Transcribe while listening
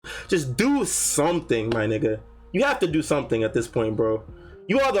Just do something, my nigga. You have to do something at this point, bro.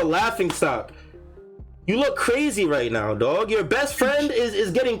 You are the laughing stock. You look crazy right now, dog. Your best friend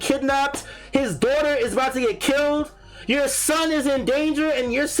is getting kidnapped. His daughter is about to get killed. Your son is in danger,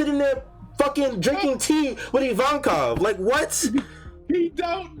 and you're sitting there fucking drinking tea with Ivankov. Like, what? He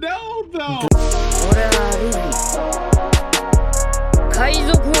don't know, though.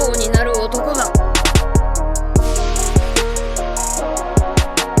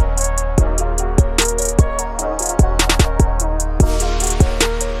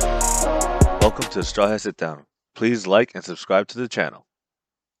 Welcome to Straw Hat Sit Down. Please like and subscribe to the channel.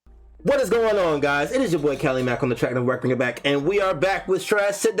 What is going on, guys? It is your boy Cali Mac on the track network, bring it back, and we are back with Straw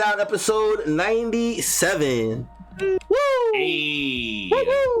Hat Sit Down episode 97. Woo! Hey,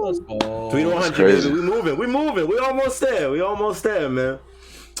 woo! Let's go. 3 to 100, baby. We moving. We almost there, man.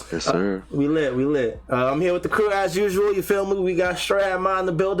 Yes, sir. We lit. I'm here with the crew as usual. You feel me? We got Straw Hat Ma in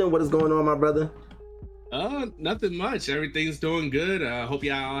the building. What is going on, my brother? Nothing much. Everything's doing good. Hope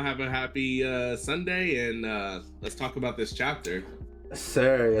y'all all have a happy Sunday, and let's talk about this chapter. Yes,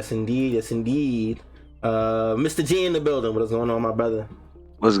 sir. Yes, indeed. Mr. G in the building. What is going on, my brother?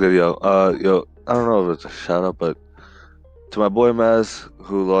 What's good, yo? I don't know if it's a shout out, but to my boy Maz,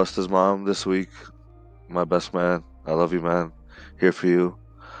 who lost his mom this week, my best man. I love you, man. Here for you.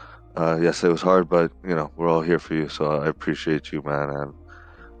 Yes, it was hard, but you know we're all here for you. So I appreciate you, man,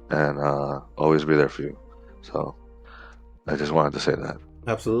 and always be there for you. So I just wanted to say that.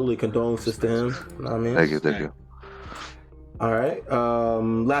 Absolutely, condolences to him. You know what I mean? Thank you. All right.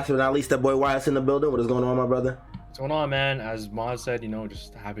 Last but not least, that boy Wyatt's in the building. What is going on, my brother? What's going on, man? As Maz said,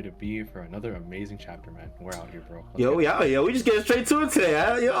 just happy to be here for another amazing chapter, man. We're out here, bro. We out here. We just getting straight to it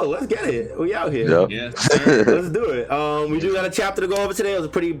today. Let's get it. We out here. Yep. Yeah, let's do it. We do got a chapter to go over today. It was a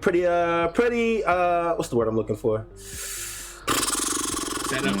pretty what's the word I'm looking for?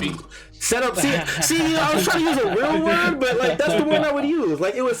 Setup. See, I was trying to use a real word, but like that's the word I would use.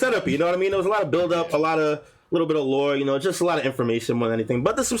 Like it was setup. You know what I mean? There was a lot of build up, little bit of lore, just a lot of information more than anything.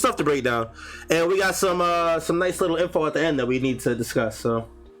 But there's some stuff to break down, and we got some nice little info at the end that we need to discuss. So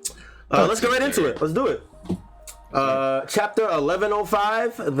let's go right into it. Let's do it. Chapter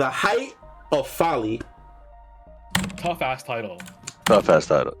 1105: The Height of Folly. Tough ass title.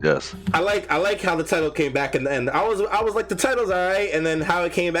 Yes. I like how the title came back in the end. I was like, the title's alright, and then how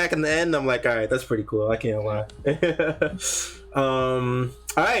it came back in the end, I'm like, alright, that's pretty cool. I can't lie.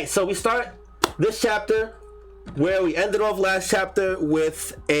 Alright, so we start this chapter where we ended off last chapter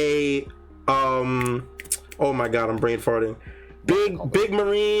with a oh my god, I'm brain farting. Big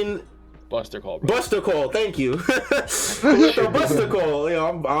Marine Buster call, bro. Buster call, thank you. With the Buster call.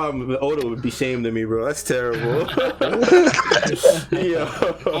 I'm Oda would be shamed of me, bro. That's terrible. Oda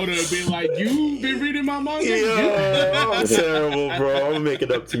would be like, you been reading my manga? I'm terrible, bro. I'm gonna make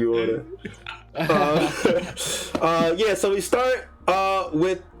it up to you, Oda. So we start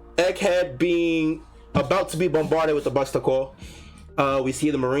with Egghead being about to be bombarded with the Buster call. We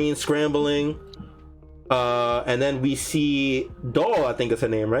see the Marines scrambling, and then we see Doll, I think is her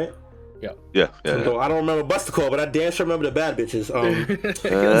name, right? Yeah. I don't remember Buster Call, but I damn sure remember the bad bitches.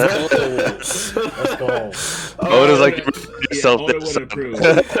 Let's go. Oda's like yourself. Oda would approve. He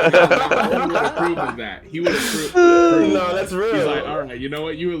would approve of that. He would approve. No, that's real. He's like, all right, you know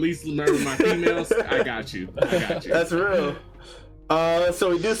what? You at least remember my females. I got you. That's real.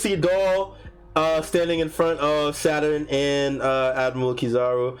 So we do see Doll standing in front of Saturn and Admiral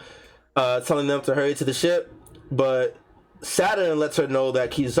Kizaru, telling them to hurry to the ship, but Saturn lets her know that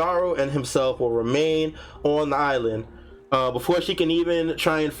Kizaru and himself will remain on the island. Before she can even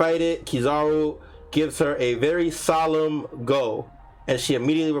try and fight it, Kizaru gives her a very solemn go, and she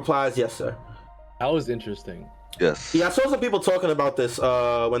immediately replies, "Yes, sir." That was interesting. Yes. Yeah, I saw some people talking about this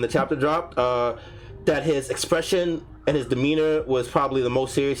when the chapter dropped, that his expression and his demeanor was probably the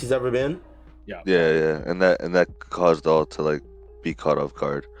most serious he's ever been. Yeah, and that caused all to like be caught off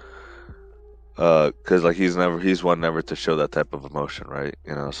guard. Because like he's one never to show that type of emotion, right?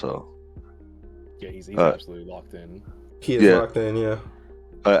 So yeah, he's absolutely locked in. He is locked in, yeah.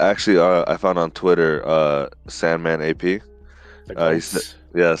 Actually, I found on Twitter, Sandman AP. He said,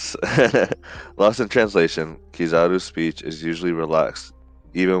 yes. Lost in translation, Kizaru's speech is usually relaxed,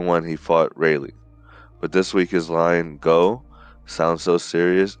 even when he fought Rayleigh. But this week his line "go" sounds so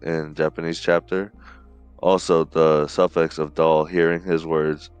serious in Japanese chapter. Also, the suffix of doll hearing his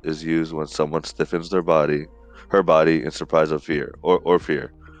words is used when someone stiffens her body in surprise of fear or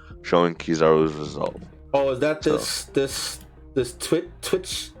fear, showing Kizaru's resolve. Oh, is that this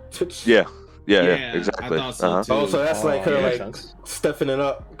Twitch? Yeah, exactly. I thought so Oh, so that's like her chunks. stiffening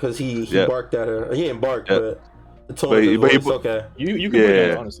up because he barked at her. He didn't bark, but the tone But of he- his but he- voice. Okay. You can put Yeah.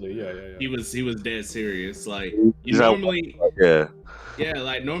 that honestly. Yeah. He was dead serious. Like He's not- normally, Yeah. yeah,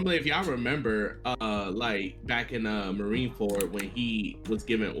 like normally if y'all remember, like back in Marineford when he was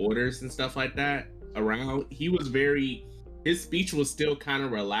giving orders and stuff like that around, his speech was still kind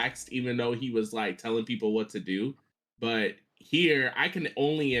of relaxed, even though he was like telling people what to do. But here, I can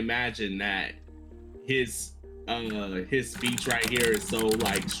only imagine that his speech right here is so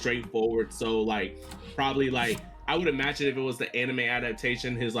like straightforward, so like probably like I would imagine if it was the anime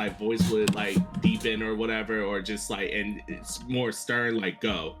adaptation, his like voice would like deepen or whatever, or just like, and it's more stern, like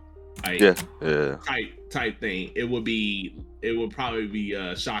go, like Yeah. type thing. It would probably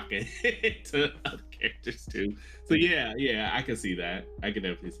be shocking to other characters too. So yeah, I can see that. I can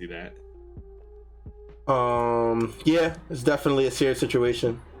definitely see that. Yeah, it's definitely a serious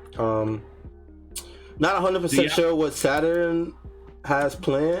situation. Not 100% sure what Saturn has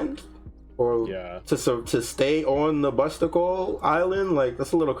planned, or to stay on the Buster Call Island. Like,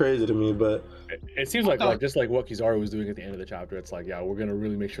 that's a little crazy to me, but it seems like just like what Kizaru was doing at the end of the chapter. It's like, yeah, we're gonna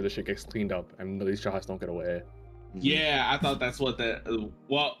really make sure the shit gets cleaned up and these shots don't get away. Yeah, I thought that's what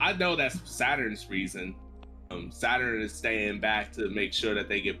well, I know that's Saturn's reason. Saturn is staying back to make sure that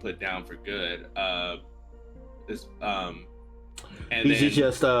they get put down for good. And he's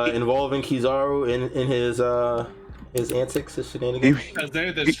just involving Kizaru in his antics, his shenanigans. Because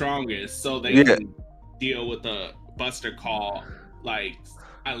they're the strongest, so they can deal with the Buster Call like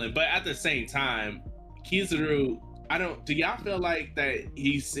island. But at the same time, Kizaru, do y'all feel like that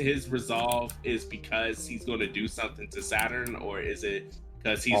his resolve is because he's going to do something to Saturn, or is it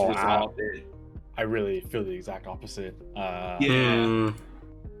because he's resolved it? I really feel the exact opposite.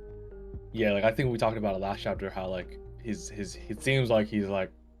 Yeah, like I think we talked about it last chapter, how like it seems like he's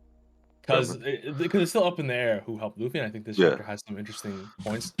like, because it's still up in the air who helped Luffy, and I think this chapter has some interesting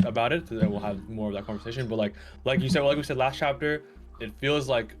points about it, and we'll have more of that conversation. But like you said, like we said last chapter, it feels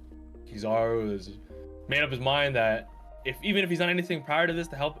like Kizaru has made up his mind that even if he's done anything prior to this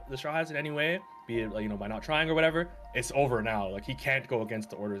to help the Straw Hats in any way, be it like by not trying or whatever, it's over now. Like he can't go against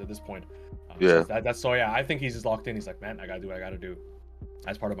the orders at this point. So I think he's just locked in. He's like, man, I gotta do what I gotta do.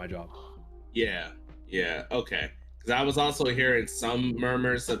 That's part of my job. Yeah, okay. Because I was also hearing some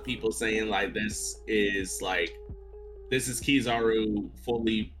murmurs of people saying like this is Kizaru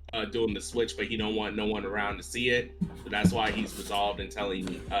fully doing the switch, but he don't want no one around to see it. So that's why he's resolved in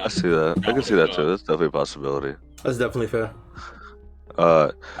telling. I see that. I can see that too. That's definitely a possibility. That's definitely fair.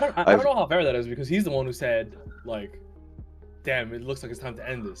 I don't know how fair that is, because he's the one who said like, damn, it looks like it's time to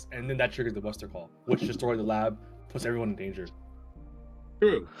end this, and then that triggers the Buster Call, which destroyed the lab, puts everyone in danger.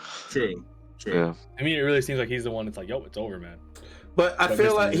 True. Yeah. I mean, it really seems like he's the one that's like, yo, it's over, man. But I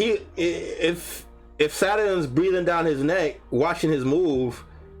feel like if Saturn's breathing down his neck, watching his move,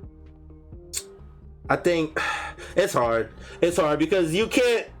 I think it's hard. It's hard because you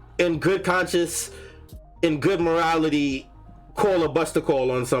can't, in good conscience, in good morality, call a Buster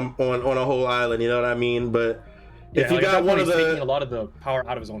Call on a whole island. You know what I mean? But if you got one of taking a lot of the power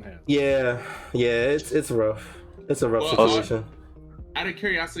out of his own hands. Yeah, it's rough. It's a rough situation. Out of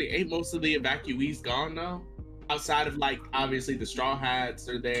curiosity, ain't most of the evacuees gone though? Outside of like obviously the Straw Hats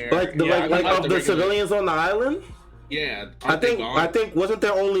are there. Like the civilians on the island? Yeah. I think wasn't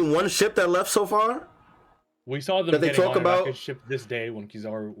there only one ship that left so far? We saw them getting on a ship this day when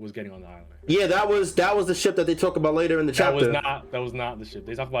Kizaru was getting on the island. Yeah, that was the ship that they talk about later in the chapter. That was not the ship.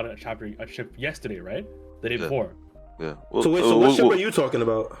 They talked about a ship yesterday, right? The day before. Yeah. So what ship are you talking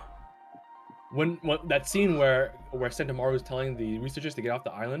about? When that scene where Sentomaru was telling the researchers to get off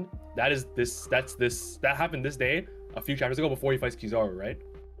the island, that happened this day, a few chapters ago, before he fights Kizaru, right?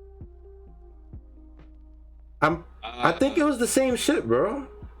 I think it was the same ship, bro.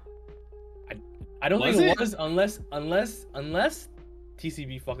 I don't think it was unless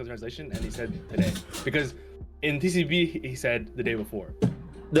TCB fucked the translation and he said today, because in TCB he said the day before.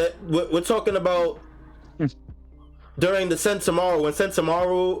 That we're talking about. During the Sentomaru, when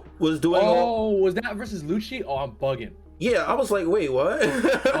Sentomaru was doing was that versus Lucci? Oh, I'm bugging. Yeah, I was like, wait, what?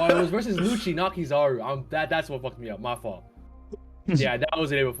 It was versus Lucci, not Kizaru. That's what fucked me up. My fault. Yeah, that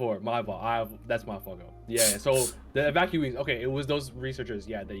was the day before. My fault. That's my fuck up. Yeah, so the evacuees, okay, it was those researchers,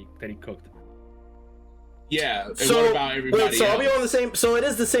 that he cooked. Yeah, so what about everybody else? Are we on the same, so it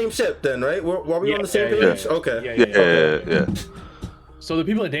is the same ship then, right? Were we on the same page? Yeah. Okay. Yeah. So the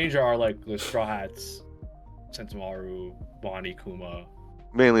people in danger are like the Straw Hats, Sentomaru, Bonnie, Kuma.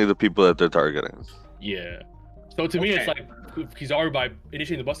 Mainly the people that they're targeting. Yeah. So to me, it's like Kizaru, by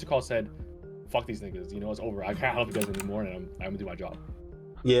initiating the Buster Call, said, "Fuck these niggas. It's over. I can't help you guys anymore, and I'm gonna do my job."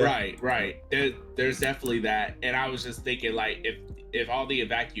 Yeah. Right. There's definitely that, and I was just thinking, like, if all the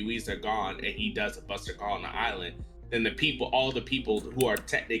evacuees are gone and he does a Buster Call on the island, then all the people who are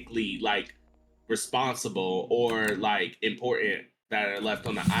technically like responsible or like important that are left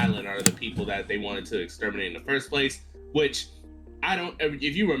on the island are the people that they wanted to exterminate in the first place. Which I don't.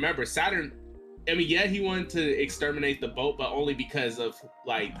 If you remember, Saturn. I mean, yeah, he wanted to exterminate the boat, but only because of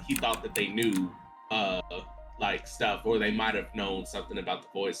like he thought that they knew like stuff, or they might have known something about the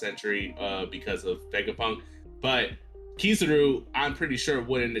Void Century because of Vegapunk. But Kizaru, I'm pretty sure,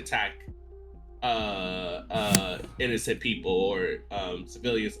 wouldn't attack innocent people or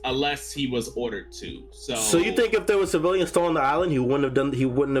civilians unless he was ordered to. So you think if there was civilians still on the island, he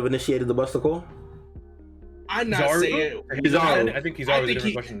wouldn't have initiated the Buster Call? I'm not saying Kizaru. I think Kizaru is a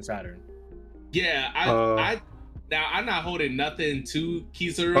different question than Saturn. Yeah, now I'm not holding nothing to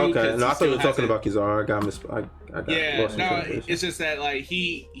Kizaru. Okay, no, I thought you were talking about Kizaru. I got it's just that like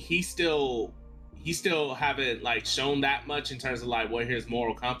he still haven't like shown that much in terms of like what his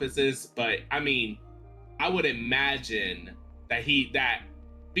moral compass is. But I mean, I would imagine that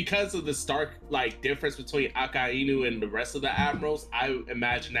because of the stark like difference between Akainu and the rest of the admirals, I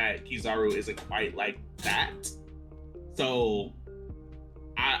imagine that Kizaru isn't quite like that. So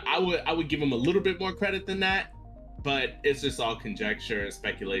I would give him a little bit more credit than that, but it's just all conjecture and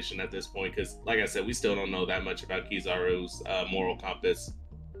speculation at this point, because like I said, we still don't know that much about Kizaru's moral compass.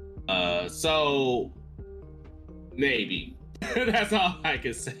 So maybe that's all I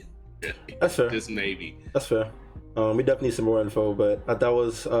can say. That's fair. Just maybe. That's fair. We definitely need some more info, but that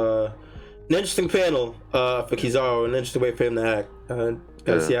was an interesting panel for Kizaru, an interesting way for him to act.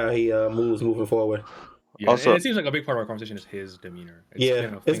 Gotta see how he moves moving forward. Yeah, also, it seems like a big part of our conversation is his demeanor.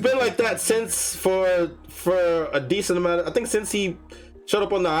 It's been like that since for a decent amount. I think since he showed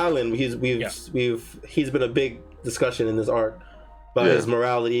up on the island, he's been a big discussion in this arc about his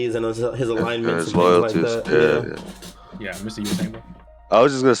moralities and his alignments and loyalties. Like that. Yeah, Mr. You were saying, bro? I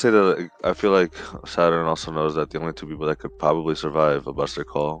was just gonna say that I feel like Saturn also knows that the only two people that could probably survive a Buster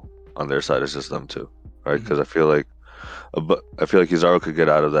Call on their side is just them two, right? Because I feel like Kizaru could get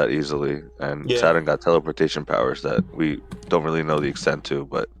out of that easily, and Saturn got teleportation powers that we don't really know the extent to,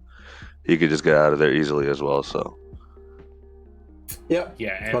 but he could just get out of there easily as well. So yeah,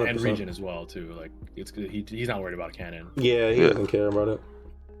 and region as well too. Like it's good. He's not worried about canon. Yeah, he doesn't care about it.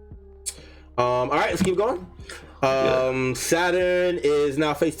 All right, let's keep going. Saturn is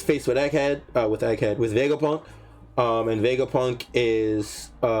now face to face with Vegapunk, and Vegapunk is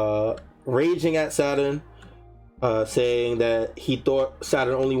raging at Saturn, saying that he thought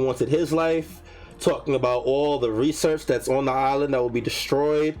Saturn only wanted his life, talking about all the research that's on the island that will be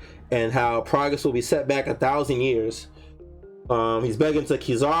destroyed and how progress will be set back 1,000 years. He's begging to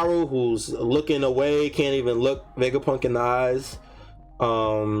Kizaru, who's looking away, can't even look Vegapunk in the eyes.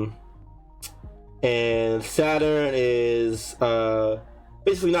 And Saturn is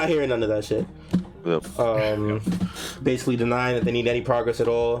basically not hearing none of that shit. Basically denying that they need any progress at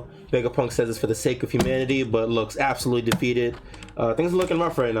all. Vegapunk says it's for the sake of humanity, but looks absolutely defeated. Things are looking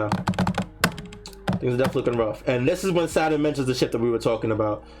rough right now. Things are definitely looking rough. And this is when Saturn mentions the ship that we were talking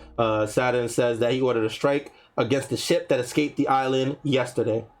about. Saturn says that he ordered a strike against the ship that escaped the island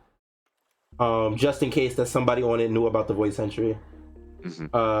yesterday. Just in case that somebody on it knew about the Void Century.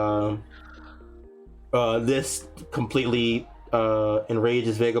 This completely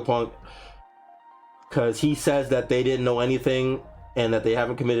enrages Vegapunk, because he says that they didn't know anything and that they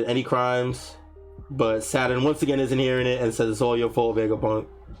haven't committed any crimes, but Saturn once again isn't hearing it and says it's all your fault, Vegapunk.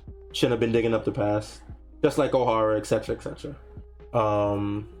 Shouldn't have been digging up the past, just like Ohara, etc., etc.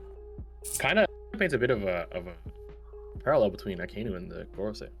 Kind of paints a bit of a parallel between Akainu and the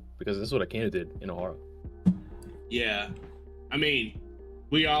Gorosei, because this is what Akainu did in Ohara. Yeah, I mean,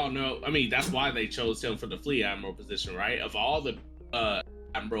 we all know. I mean, that's why they chose him for the Fleet Admiral position, right? Of all the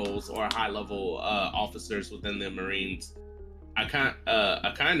admirals or high-level officers within the Marines,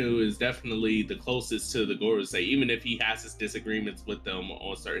 Akainu is definitely the closest to the Gorosei, even if he has his disagreements with them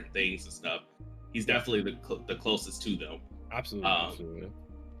on certain things and stuff. He's definitely the closest to them. Absolutely.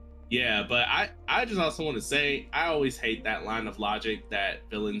 Yeah, but I just also want to say, I always hate that line of logic that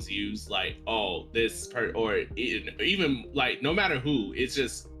villains use, like, oh, or even like, no matter who, it's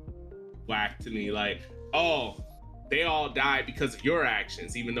just whack to me. Like, oh, they all died because of your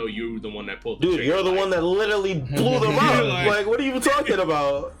actions, even though you're the one that pulled the trigger. You're the one that literally blew them up. Like, what are you talking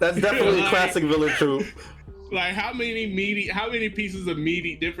about? That's definitely classic villain trope. Like, how many pieces of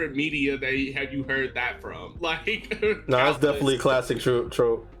different media have you heard that from? Like, no, that's definitely a classic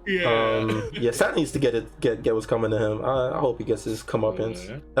trope. Yeah. Saturn needs to get what's coming to him. I hope he gets his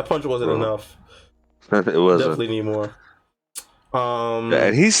comeuppance. That punch wasn't enough. It wasn't. Definitely need more.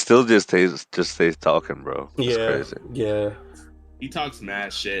 And he still just stays talking, bro. It's crazy. Yeah. He talks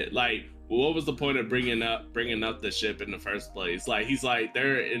mad shit. Like, what was the point of bringing up the ship in the first place? Like, he's like,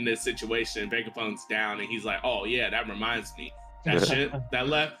 they're in this situation, Vegapunk's down, and he's like, oh yeah, that reminds me, that shit that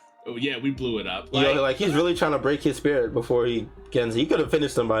left. Oh yeah, we blew it up. Like, like he's really trying to break his spirit before he gets. He could have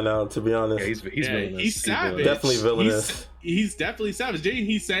finished him by now, to be honest. Yeah, he's savage. Definitely villainous. He's definitely savage. Didn't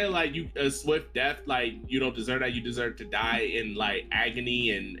he say like you a swift death? Like you don't deserve that. You deserve to die in like agony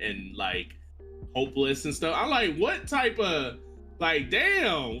and like hopeless and stuff. I'm like, what type of like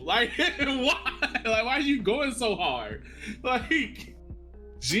damn? Like why? Like why are you going so hard? Like,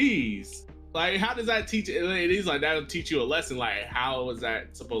 jeez. Like, how does that teach? And he's like, that'll teach you a lesson. Like, how is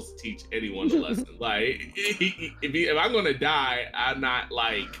that supposed to teach anyone a lesson? Like, if I'm gonna die, I'm not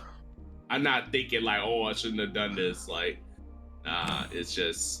thinking like, oh, I shouldn't have done this. Like, nah, it's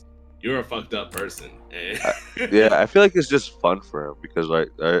just you're a fucked up person. Yeah, I feel like it's just fun for him because right,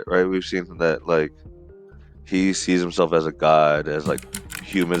 we've seen that like he sees himself as a god, as like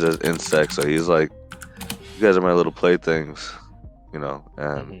humans as insects. So he's like, you guys are my little playthings, you know,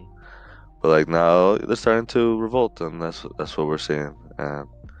 and. But like now they're starting to revolt, and that's what we're seeing. And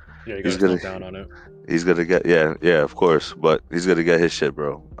yeah, you gotta slow down on it. He's gonna get of course, but he's gonna get his shit,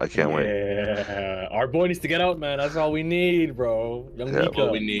 bro. I can't wait. Yeah, our boy needs to get out, man. That's all we need, bro. Young Nika. That's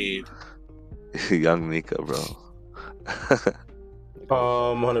what we need. Young Nika, bro.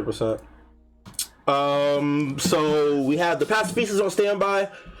 100%. So we have the pacifistas on standby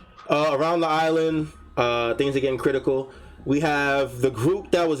around the island. Things are getting critical. We have the group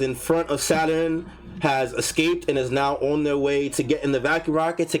that was in front of Saturn has escaped and is now on their way to get in the vacuum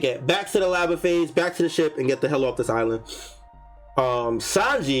rocket to get back to the lava phase, back to the ship, and get the hell off this island.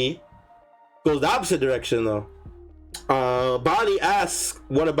 Sanji goes the opposite direction though. Bonnie asks,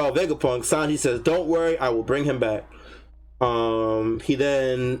 "What about Vegapunk?" Sanji says, "Don't worry, I will bring him back." He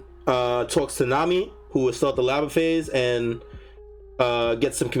then talks to Nami, who is still at the lava phase, and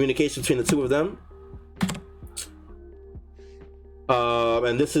gets some communication between the two of them.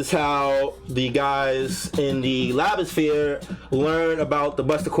 And this is how the guys in the Labosphere learn about the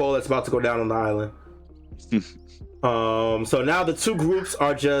Buster Call that's about to go down on the island. So now the two groups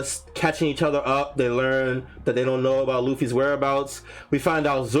are just catching each other up. They learn that they don't know about Luffy's whereabouts. We find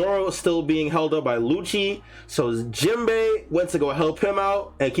out Zoro is still being held up by Lucci. So Jinbei went to go help him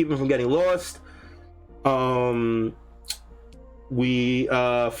out and keep him from getting lost. We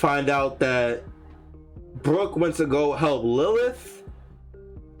find out that Brooke went to go help Lilith.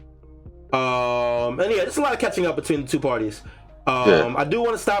 And yeah, there's a lot of catching up between the two parties. I do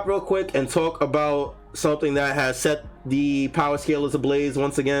want to stop real quick and talk about something that has set the power scalers ablaze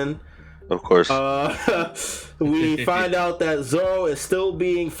once again. Of course. We find out that Zoro is still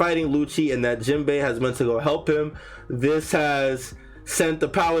fighting Lucci and that Jinbei has meant to go help him. This has sent the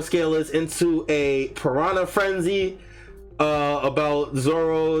power scalers into a piranha frenzy about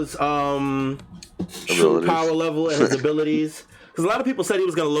Zoro's true power level and his abilities. Because a lot of people said he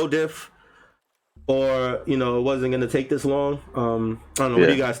was going to low diff, or it wasn't going to take this long. I don't know. What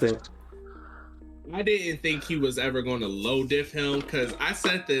do you guys think? I didn't think he was ever going to low diff him, because I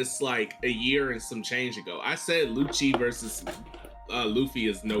said this like a year and some change ago. I said Lucci versus Luffy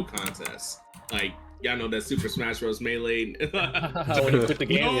is no contest. Like, y'all know that Super Smash Bros. Melee. When he quit the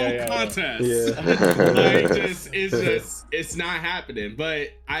game, no contest. It's not happening. But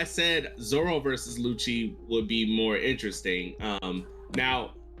I said Zoro versus Lucci would be more interesting.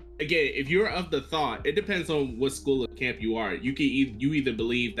 Now, again, if you're of the thought, it depends on what school of camp you are. You either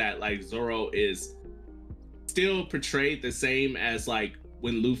believe that like Zoro is still portrayed the same as like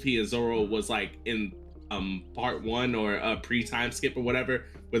when Luffy and Zoro was like in part 1 or a pre-time skip or whatever,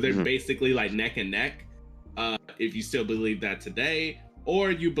 where they're basically like neck and neck. If you still believe that today,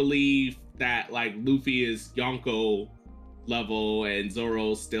 or you believe that like Luffy is Yonko level and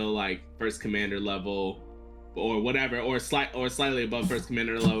Zoro still like first commander level, or whatever, or slightly above first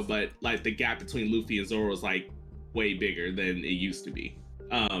commander level, but like the gap between Luffy and Zoro is like way bigger than it used to be.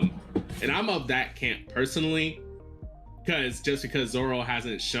 And I'm of that camp personally, because Zoro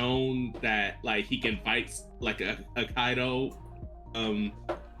hasn't shown that like he can fight like a Kaido,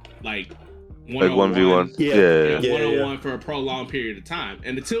 like 1v1, yeah, 1-on-1 for a prolonged period of time.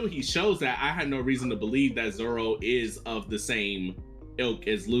 And until he shows that, I had no reason to believe that Zoro is of the same ilk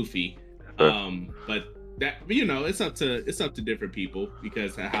as Luffy. But that, it's up to different people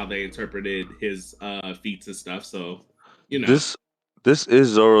because of how they interpreted his feats and stuff. So, this is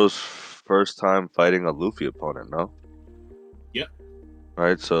Zoro's first time fighting a Luffy opponent, no? Yep.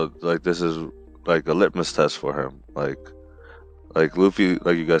 Right, so like this is like a litmus test for him. Like Luffy,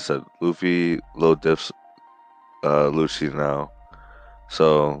 like you guys said, Luffy low dips Lucci now.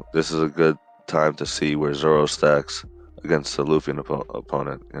 So this is a good time to see where Zoro stacks against the Luffy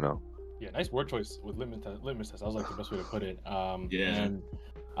opponent. Yeah, nice word choice with litmus test. That was like the best way to put it. Yeah. And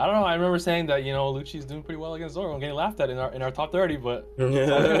I don't know. I remember saying that Lucci's doing pretty well against Zoro and getting laughed at in our top 30, but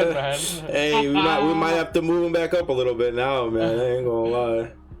it's all good, man. Hey, we might have to move him back up a little bit now, man. I ain't gonna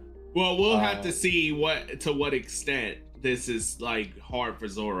lie. Well, we'll have to see to what extent this is like hard for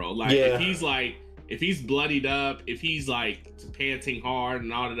Zoro. Like if he's bloodied up, if he's like panting hard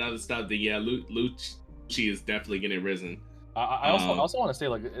and all that other stuff, then yeah, Lucci is definitely getting risen. I also want to say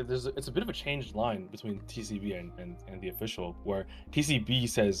like it's a bit of a changed line between TCB and the official, where TCB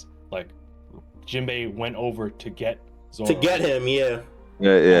says like Jinbei went over to get Zoro. To get him, yeah.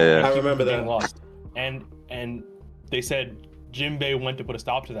 Yeah. I remember that. Lost. And they said Jinbei went to put a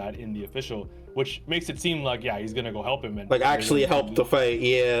stop to that in the official, which makes it seem like he's gonna go help him and like actually help the fight,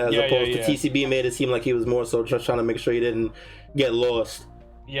 as opposed to TCB made it seem like he was more so just trying to make sure he didn't get lost.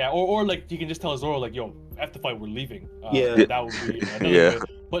 Yeah, or like you can just tell Zoro like, yo, after the fight we're leaving. That would be good.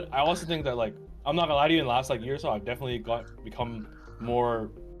 But I also think that like I'm not gonna lie to you, in the last like year or so I've definitely become more.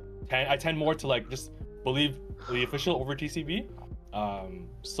 I tend more to like just believe the official over TCB.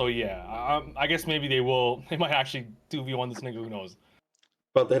 So yeah, I guess maybe they might actually 2v1 this nigga. Who knows?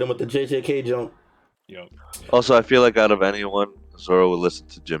 About to hit him with the JJK jump. Yep. Also, I feel like out of anyone, Zoro would listen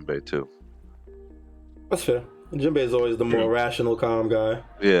to Jinbei too. That's fair. Jinbei is always the more rational, calm guy.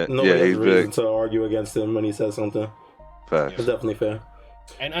 Yeah, nobody has reason to argue against him when he says something. Facts. It's definitely fair.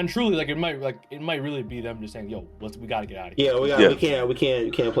 And truly, like it might really be them just saying, "Yo, we gotta get out of here." We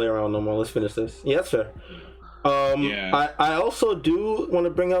can't play around no more. Let's finish this. Yeah, that's fair. I also do want to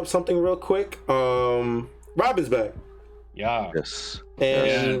bring up something real quick. Robin's back. Yeah. Yes.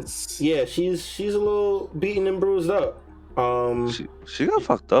 And she's a little beaten and bruised up. She got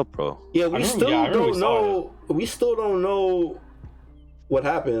fucked up, bro. Yeah, we still don't know. We still don't know what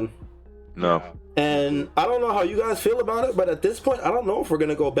happened. No. Yeah. And I don't know how you guys feel about it, but at this point, I don't know if we're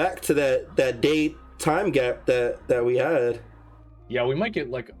gonna go back to that day time gap that we had. Yeah, we might get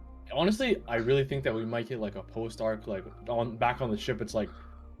like. Honestly, I really think that we might get like a post arc, like back on the ship. It's like,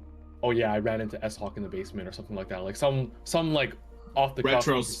 oh yeah, I ran into S-Hawk in the basement or something like that. Like some like off the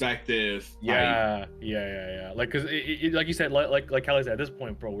retrospective. Yeah. Like, cause it like you said, like Kelly said, at this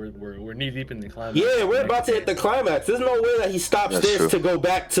point, bro, we're knee deep in the climax. Yeah, we're about to hit the climax. There's no way that he stops to go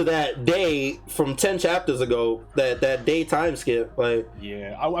back to that day from 10 chapters ago. That day time skip. Like,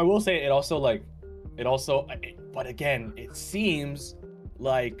 yeah, I will say it also, but again, it seems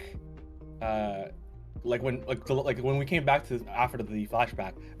like when we came back to after the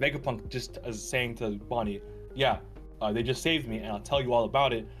flashback, Vegapunk just is saying to Bonnie, they just saved me and I'll tell you all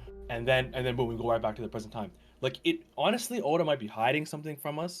about it, and then boom, we go right back to the present time. Like, it honestly, Oda might be hiding something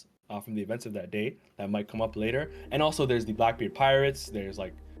from us from the events of that day that might come up later. And also there's the Blackbeard Pirates, there's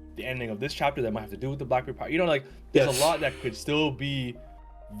like the ending of this chapter that might have to do with the Blackbeard Pirates, like there's a lot that could still be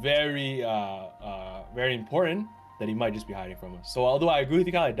very very important that he might just be hiding from us. So although I agree with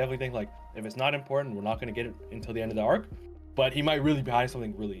you, Kyle, I definitely think like if it's not important, we're not going to get it until the end of the arc. But he might really be hiding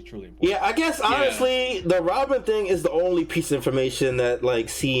something really, truly important. Yeah, I guess honestly, the Robin thing is the only piece of information that like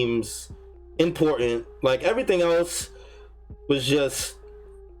seems important. Like everything else was just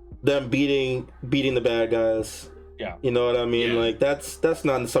them beating the bad guys. Yeah, you know what I mean. Like that's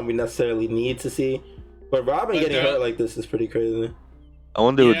not something we necessarily need to see. But Robin getting hurt like this is pretty crazy. I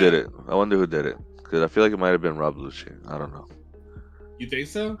wonder who did it. Because I feel like it might have been Rob Lucci. I don't know. You think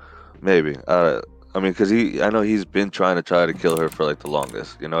so? Maybe. I mean, because I know he's been trying to kill her for like the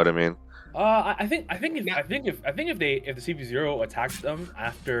longest. You know what I mean? I think if the CP0 attacked them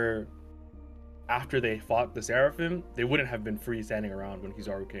after they fought the Seraphim, they wouldn't have been free standing around when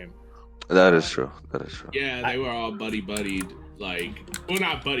Kizaru came. That is true. Yeah, they were all buddied. Like, well,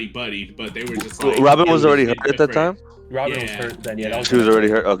 not buddied, but they were just like. Robin was already hurt at that time. Robin was hurt then. Yeah, she was already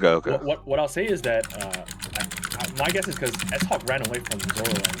hurt. Okay. What I'll say is that my guess is because S-Hawk ran away from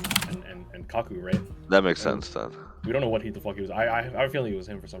Zoro and Kaku, right? That makes sense then. We don't know what the fuck he was. I have a feeling it was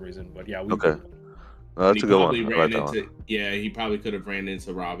him for some reason, but yeah. Okay. Well, that's a good one. He probably could have ran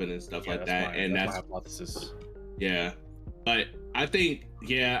into Robin and stuff like that, and that's my hypothesis. Yeah, but I think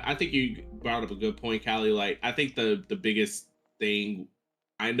you brought up a good point, Callie. Like, I think the biggest thing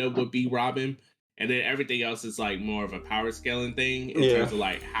kind of would be Robin, and then everything else is like more of a power scaling thing in terms of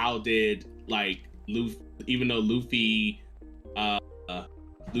like how did like Luffy, even though Luffy,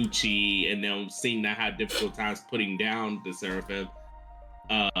 Lucci, and them seem to have difficult times putting down the Seraphim.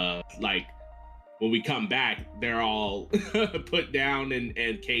 Like when we come back, they're all put down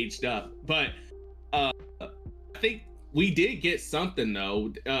and caged up. But I think we did get something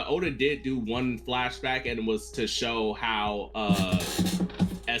though. Oda did do one flashback, and it was to show how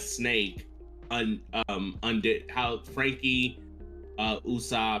Snake undid, how Frankie,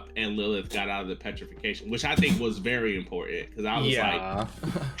 Usopp, and Lilith got out of the petrification, which I think was very important because I was like,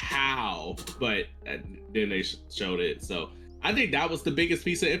 how? But then they showed it, so I think that was the biggest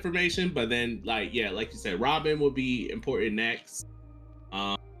piece of information. But then, like you said, Robin will be important next.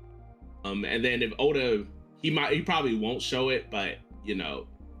 And then if Oda, he probably won't show it, but you know,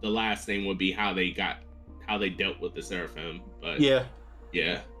 the last thing would be how they dealt with the Seraphim. But yeah,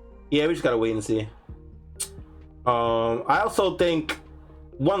 we just gotta wait and see. I also think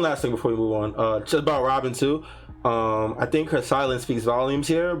one last thing before we move on, just about Robin too. I think her silence speaks volumes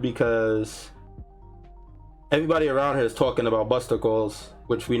here because everybody around her is talking about Buster Calls,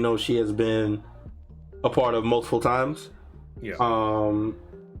 which we know she has been a part of multiple times. Yeah. So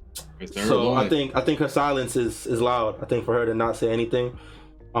I think her silence is loud. I think for her to not say anything.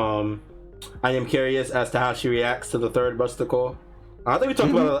 I am curious as to how she reacts to the third Buster Call. I think we talked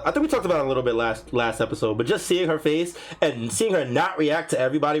about it a little bit last episode, but just seeing her face and seeing her not react to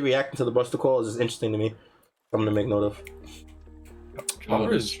everybody reacting to the Buster Call is just interesting to me. I'm gonna make note of.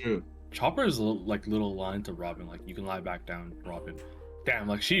 Chopper's like little line to Robin, like, you can lie back down, Robin. Damn,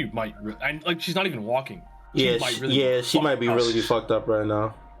 like she might, and like she's not even walking. She might be really fucked up right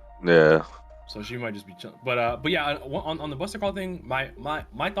now. Yeah. So she might just be chill. But yeah, on the Buster Call thing,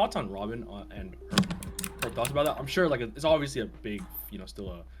 my thoughts on Robin and her thoughts about that. I'm sure like it's obviously a big,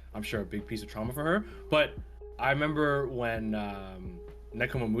 I'm sure a big piece of trauma for her. But I remember when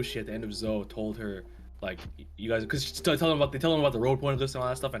Nekomamushi at the end of Zou told her, like, you guys, because they tell them about the road point list and all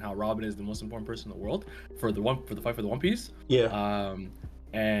that stuff, and how Robin is the most important person in the world for the fight for the One Piece. Yeah.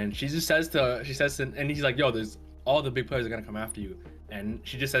 And she says, and he's like, yo, there's all the big players are gonna come after you, and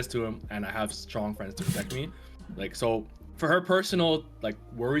she just says to him, and I have strong friends to protect me. Like, so for her personal like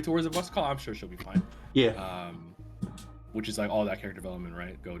worry towards the Buster Call, I'm sure she'll be fine. Yeah. Which is like all that character development,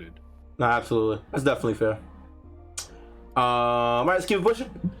 right? Goated. No, absolutely. That's definitely fair. All right, let's keep it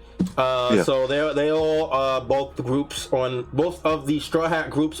pushing. So they all both of the Straw Hat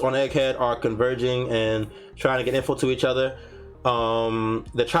groups on Egghead are converging and trying to get info to each other.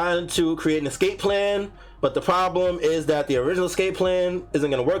 They're trying to create an escape plan, but the problem is that the original escape plan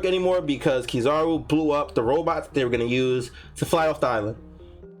isn't going to work anymore because Kizaru blew up the robots they were going to use to fly off the island.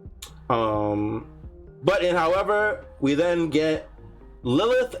 However, we then get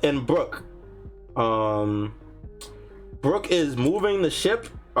Lilith and Brooke. Brooke is moving the ship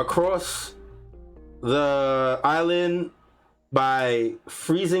across the island by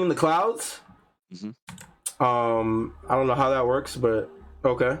freezing the clouds. Mm-hmm. I don't know how that works, but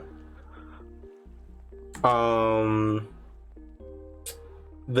okay. So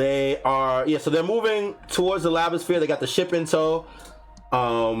they're moving towards the Labosphere. They got the ship in tow.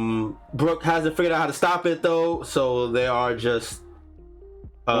 Brooke hasn't figured out how to stop it though, so they are just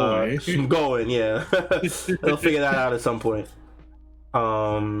going. Yeah. They'll figure that out at some point.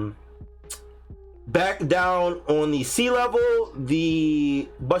 Back down on the sea level, the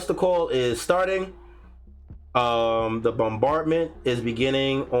Buster Call is starting. The bombardment is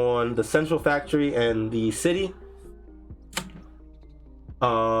beginning on the Central Factory and the city.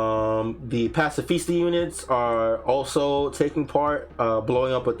 The pacifista units are also taking part,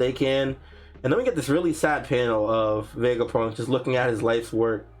 blowing up what they can. And then we get this really sad panel of Vegapunk just looking at his life's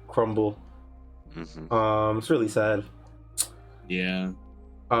work crumble. Mm-hmm. It's really sad. Yeah.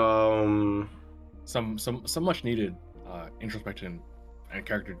 Some much needed introspection and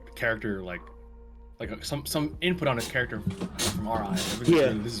character like some input on his character from our eyes.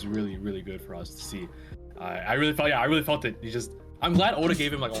 This is really, really good for us to see. I really felt it. I'm glad Oda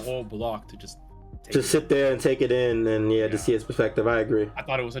gave him like a whole block to just sit there and take it in and to see his perspective. I agree. I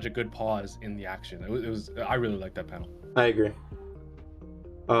thought it was such a good pause in the action. It was I really liked that panel. I agree.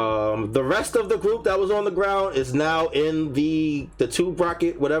 The rest of the group that was on the ground is now in the tube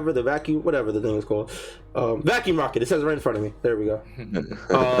rocket, whatever the thing is called. Vacuum rocket. It says right in front of me. There we go.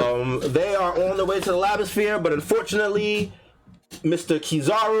 They are on the way to the Labosphere, but unfortunately, Mr.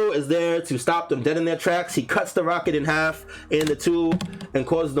 Kizaru is there to stop them dead in their tracks. He cuts the rocket in half in the tube and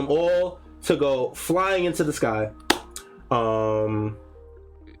causes them all to go flying into the sky. Sanji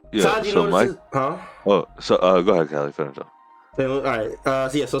notices, go ahead, Callie, finish up. All right.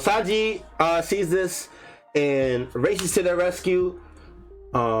 So Sanji sees this and races to their rescue.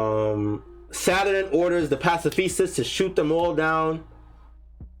 Saturn orders the pacifistas to shoot them all down.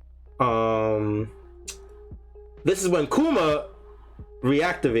 This is when Kuma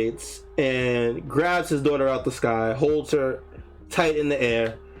reactivates and grabs his daughter out the sky, holds her tight in the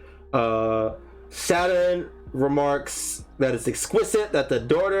air. Saturn remarks that it's exquisite that the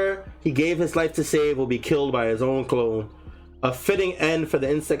daughter he gave his life to save will be killed by his own clone. A fitting end for the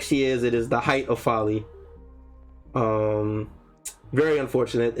insect she is. It is the height of folly. Very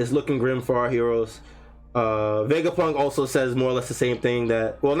unfortunate. It's looking grim for our heroes. Vegapunk also says more or less the same thing,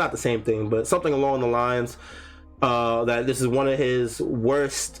 that, well, not the same thing, but something along the lines that this is one of his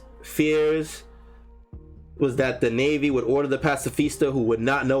worst fears, was that the Navy would order the pacifista, who would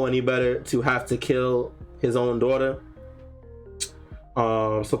not know any better, to have to kill his own daughter.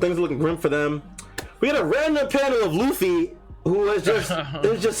 So things are looking grim for them. We had a random panel of Luffy, who is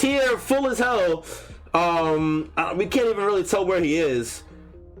just here full as hell. We can't even really tell where he is,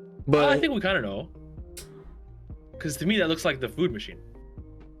 but I think we kind of know, because to me that looks like the food machine.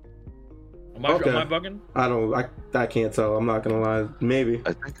 Am I bugging? I can't tell. I'm not gonna lie. Maybe.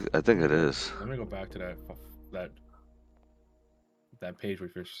 I think it is. Let me go back to that page where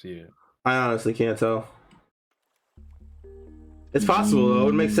you first see it. I honestly can't tell. It's possible though. It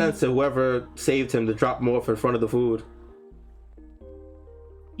would make sense to whoever saved him to drop more in front of the food.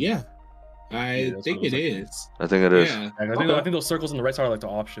 Yeah. I think it is. I think it is. Yeah. I think those circles on the right side are like the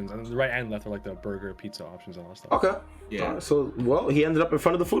options, and the right and left are like the burger, pizza options, and all that stuff. Okay. Yeah. So, well, he ended up in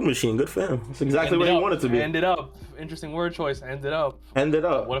front of the food machine. Good for him. That's exactly where he wanted to be. Ended up. Interesting word choice. Ended up.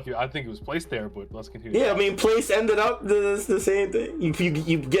 What if I think it was placed there, but let's continue. Yeah, I mean, place ended up. It's the same thing.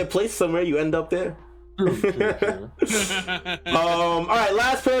 You get placed somewhere, you end up there. True. All right,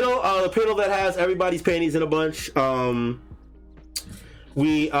 last panel. The panel that has everybody's panties in a bunch.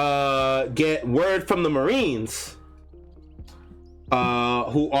 We get word from the Marines,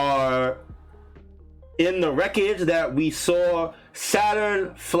 who are in the wreckage that we saw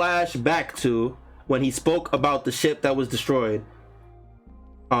Saturn flash back to when he spoke about the ship that was destroyed.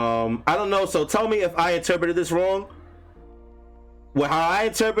 I don't know, so tell me if I interpreted this wrong. Well, how I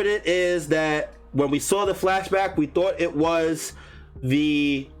interpret it is that when we saw the flashback, we thought it was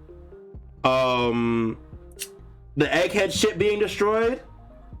the Egghead ship being destroyed,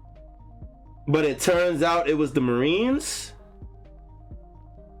 but it turns out it was the Marines.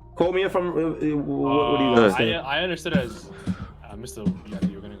 Quote me if I'm. What do you understand? I understood as Mr. Yeah,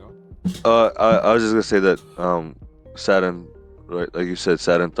 you were gonna go. I was just gonna say that Saturn, right? Like you said,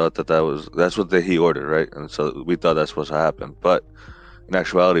 Saturn thought that's what he ordered, right? And so we thought that's supposed to happen, but in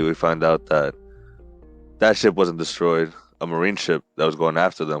actuality, we find out that ship wasn't destroyed. A Marine ship that was going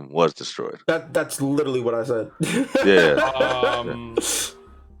after them was destroyed. That's literally what I said. Yeah.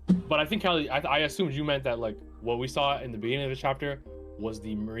 But I think, Callie, I assumed you meant that like what we saw in the beginning of the chapter was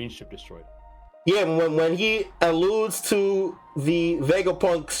the Marine ship destroyed. Yeah, when he alludes to the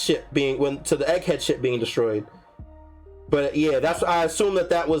Vegapunk's ship to the Egghead ship being destroyed. But yeah, I assume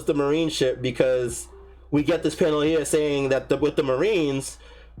that was the Marine ship, because we get this panel here saying that with the Marines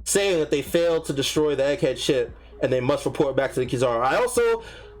saying that they failed to destroy the Egghead ship and they must report back to the Kizaru. I also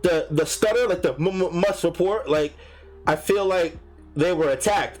the stutter, like the must report, like I feel like they were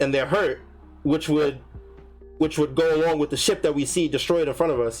attacked and they're hurt, which would go along with the ship that we see destroyed in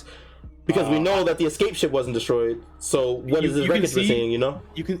front of us, because we know that the escape ship wasn't destroyed. So what is this record saying? You know,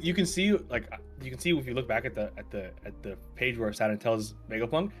 you can see if you look back at the page where Saturn tells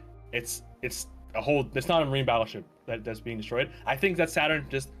Vegapunk, it's not a Marine battleship that's being destroyed. I think that Saturn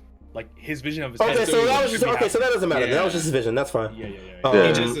just, like, his vision of his head. So that doesn't matter. Yeah. That was just his vision. That's fine. Yeah.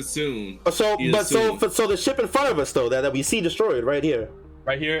 He just assumed. So the ship in front of us though that we see destroyed right here.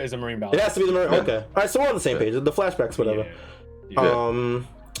 Right here is a Marine battleship. It has to be the Marine. Okay. All right. So we're on the same page. The flashbacks, whatever. Yeah.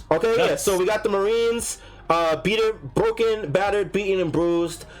 Okay. Yeah. So we got the Marines, broken, battered, beaten, and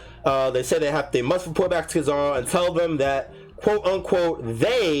bruised. They say they must report back to Kizaru and tell them that, quote unquote,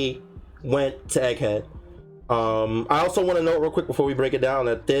 they went to Egghead. I also want to note real quick before we break it down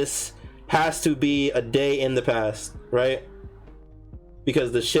that this has to be a day in the past, right?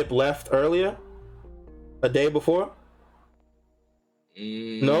 Because the ship left earlier, a day before.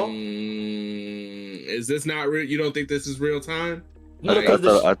 No, is this not real? You don't think this is real time? No,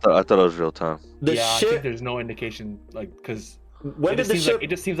 I thought it was real time. I think there's no indication, like, because it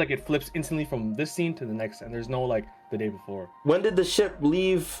just seems like it flips instantly from this scene to the next, and there's no like the day before. When did the ship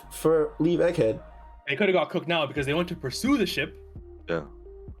leave Egghead? They could have got cooked now because they went to pursue the ship. Yeah.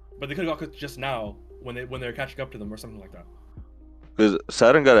 But they could have got cooked just now when they're catching up to them or something like that. Because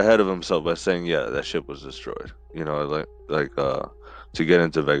Saturn got ahead of himself by saying, "Yeah, that ship was destroyed." You know, like to get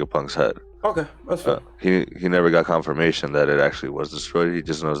into Vegapunk's head. Okay, that's fine. He never got confirmation that it actually was destroyed. He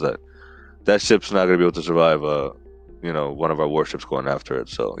just knows that ship's not gonna be able to survive. One of our warships going after it.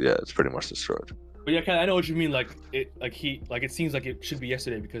 So yeah, it's pretty much destroyed. But yeah, I know what you mean. It seems like it should be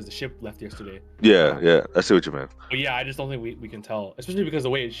yesterday because the ship left yesterday. Yeah, I see what you mean. But yeah, I just don't think we can tell, especially because the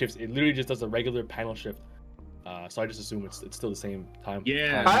way it shifts, it literally just does a regular panel shift So I just assume it's still the same time.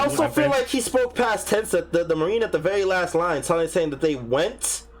 Yeah. I also time feel frame. like he spoke past tense at the Marine at the very last line, saying that they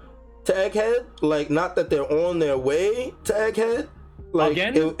went to Egghead, like not that they're on their way to Egghead. Like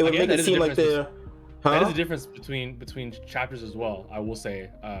Again, it would make that it is the seem like difference they're. That is the difference between chapters as well. I will say,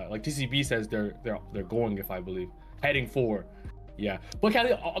 like TCB says, they're going, if I believe, heading for, yeah. But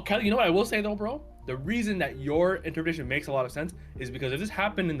Kelly, you know what I will say though, bro? The reason that your interpretation makes a lot of sense is because if this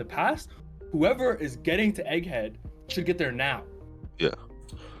happened in the past, whoever is getting to Egghead should get there now. Yeah.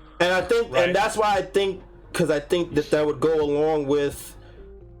 And I think, Right. and that's why I think, because I think that would go along with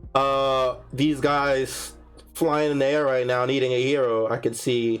these guys flying in the air right now, needing a hero. I could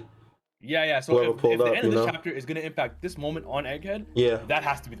see. Yeah. So Whoever if pulled the up, end of you this know? chapter is going to impact this moment on Egghead, Yeah. that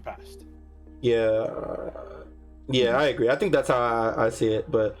has to be the past. Yeah. Yeah, I agree. I think that's how I see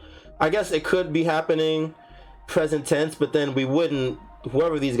it. But I guess it could be happening present tense, but then we wouldn't.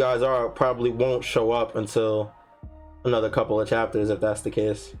 Whoever these guys are probably won't show up until another couple of chapters if that's the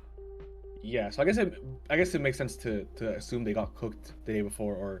case. Yeah, so I guess it makes sense to assume they got cooked the day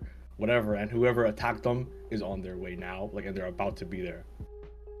before or whatever, and whoever attacked them is on their way now, like, and they're about to be there.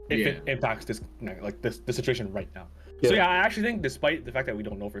 If it impacts this situation right now. So yeah, I actually think, despite the fact that we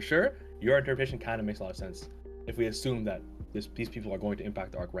don't know for sure, your interpretation kind of makes a lot of sense if we assume that these people are going to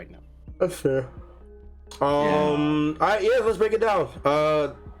impact the arc right now. That's fair. All right, yeah, let's break it down.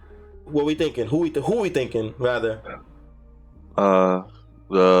 What we thinking? Who we thinking rather?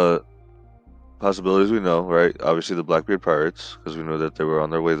 The possibilities we know, right? Obviously the Blackbeard Pirates, because we know that they were on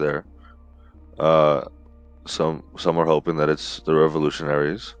their way there. Some are hoping that it's the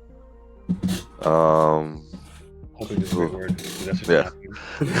Revolutionaries. Hoping is a great word. That's just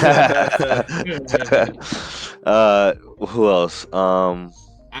Yeah. Who else?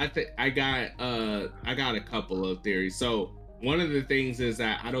 I think I got a couple of theories. So one of the things is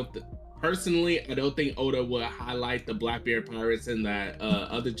that I don't think Oda would highlight the Blackbeard Pirates in that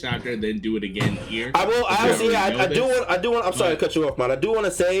other chapter, then do it again here. I will. Honestly, I do want. I'm sorry to But- cut you off, man. I do want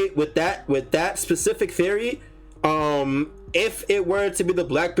to say with that specific theory, if it were to be the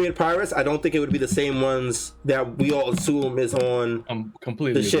Blackbeard Pirates, I don't think it would be the same ones that we all assume is on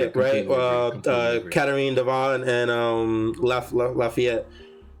completely the ship, right? Completely agree. Katarine Devon and Lafayette.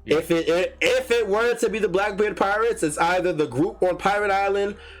 Yeah. If it were to be the Blackbeard Pirates, it's either the group on Pirate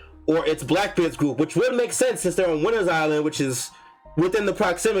Island or it's Blackbeard's group, which would make sense since they're on Winter's Island, which is within the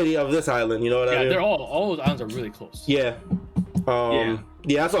proximity of this island. You know what I mean? Yeah, they're all those islands are really close. Yeah.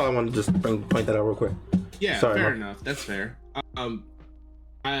 Yeah, that's all I wanted to just point that out real quick. Yeah, Sorry, fair Mark. enough. That's fair.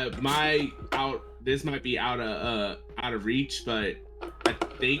 This might be out of reach, but I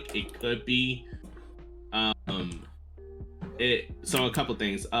think it could be. So a couple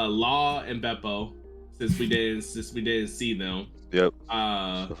things. Law and Beppo, since we didn't see them. Yep.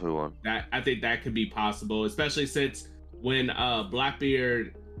 Definitely one. That I think that could be possible, especially since when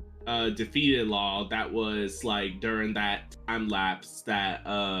Blackbeard defeated Law, that was like during that time lapse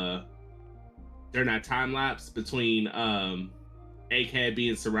between Egghead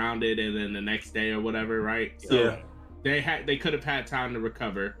being surrounded and then the next day or whatever, right? So they could have had time to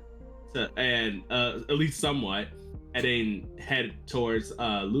recover, and at least somewhat, and then head towards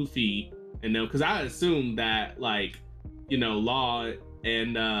Luffy. And no, because I assume that, like, you know, Law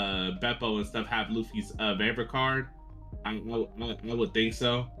and Beppo and stuff have Luffy's Vapor card. I would think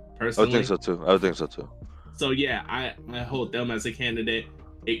so, personally. I would think so too. So yeah, I hold them as a candidate.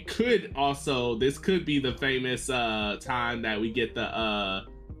 It could also, this could be the famous time that we get the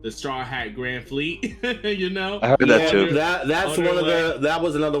Straw Hat Grand Fleet. You know, I heard that too. That's one of that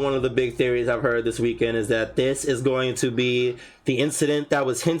was another one of the big theories I've heard this weekend, is that this is going to be the incident that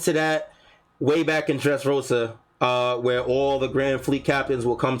was hinted at way back in Dressrosa, where all the Grand Fleet captains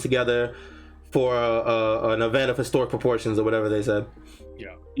will come together for an event of historic proportions or whatever they said.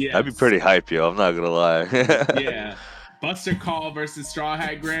 Yeah, That'd be pretty hype, yo. I'm not gonna lie. Yeah, Buster Call versus Straw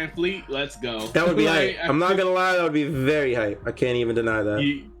Hat Grand Fleet. Let's go. That would be hype. I'm not gonna lie, that would be very hype. I can't even deny that.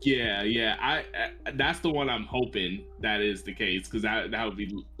 Yeah. I that's the one I'm hoping that is the case, because that would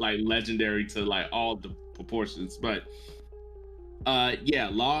be like legendary to like all the proportions. But yeah,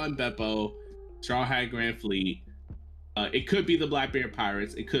 Law and Beppo, Straw Hat Grand Fleet. It could be the Blackbeard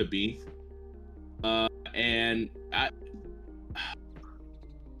Pirates. It could be. And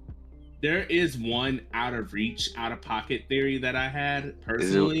there is one out of reach, out of pocket theory that I had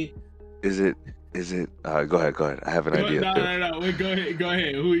personally. Is it? Go ahead. I have an idea. No. Go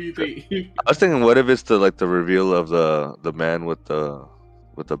ahead. Who do you think? I was thinking, what if it's the reveal of the man with the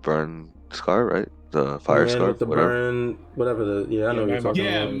burn scar, right? The fire scar, with the burn, whatever I know what you're talking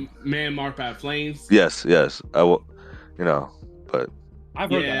about. Man marked by flames. Yes. I will, but I've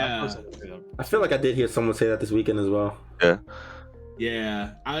heard that. I've heard someone say that. I feel like I did hear someone say that this weekend as well.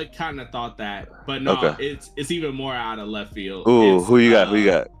 Yeah, I kind of thought that, but no, Okay. it's even more out of left field. Ooh, It's, who you got? Who you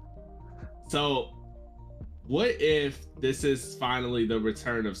got? So, what if this is finally the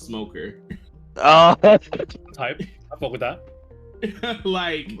return of Smoker? Oh, Type. I fuck with that.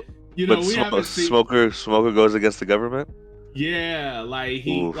 Like, you know, but we haven't seen. Smoker goes against the government. Yeah, like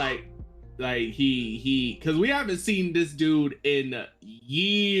he, Oof. like he, because we haven't seen this dude in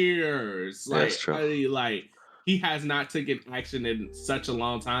years. Like, That's true. I mean, like he has not taken action in such a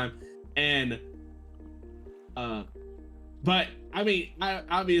long time, and but I mean,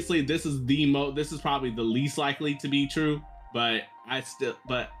 obviously this is this is probably the least likely to be true, but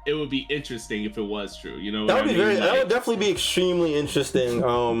it would be interesting if it was true. You know, That would be I mean? that would definitely be extremely interesting.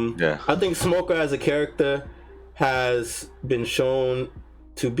 Yeah. I think Smoker as a character has been shown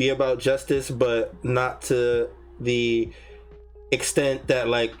to be about justice, but not to the extent that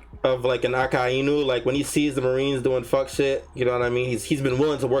of an Akainu. Like when he sees the Marines doing fuck shit, you know what I mean? He's been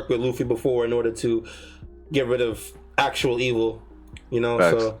willing to work with Luffy before in order to get rid of actual evil, you know.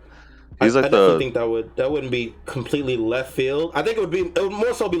 Facts. So He's I definitely think that wouldn't be completely left field. I think it would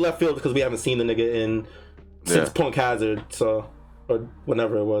more so be left field because we haven't seen the nigga since Punk Hazard, so or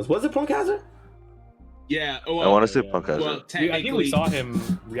whenever it was. Was it Punk Hazard? Yeah, I want to say Punk Hazard. Well, I think we saw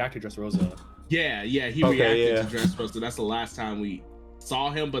him react to Dressrosa. Yeah, he reacted to Dressrosa. That's the last time we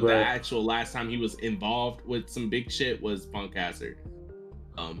saw him, but the actual last time he was involved with some big shit was Punk Hazard.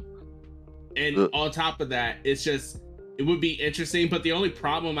 And on top of that, it would be interesting, but the only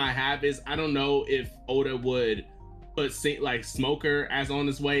problem I have is I don't know if Oda would put Smoker as on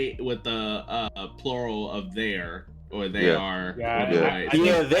his way with the plural of their or they are.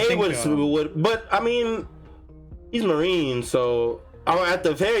 They would, but I mean, he's Marine, so at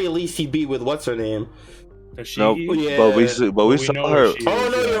the very least he'd be with what's her name. No, yeah. but we saw her. Oh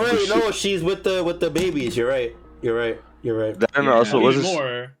no, you're right. No, she's with the babies. You're right. Then also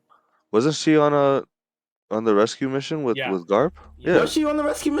wasn't she on the rescue mission with Garp? Yeah. Was she on the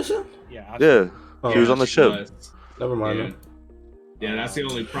rescue mission? Yeah. Yeah. She was on the ship. Never mind. Yeah, that's the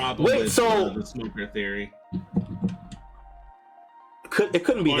only problem with the Smoker theory. It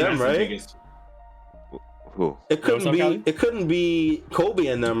couldn't be them, right? Who? It couldn't be Kobe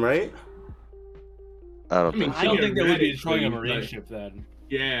and them, right? I don't think. I don't think they would be destroying a Marine ship then.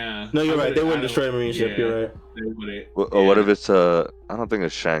 Yeah. No, you're right. They wouldn't destroy a Marine ship. You're right. They wouldn't. What if it's I don't think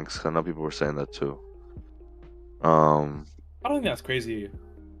it's Shanks. I know people were saying that too. I don't think that's crazy.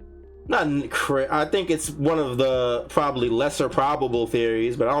 I think it's one of the probably lesser probable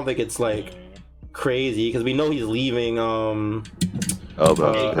theories, but I don't think it's crazy because we know he's leaving Elbaf.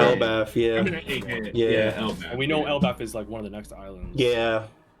 Yeah. Elbaf. And we know Elbaf is one of the next islands. Yeah.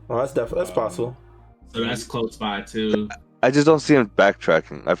 Well, that's possible. So that's close by too. I just don't see him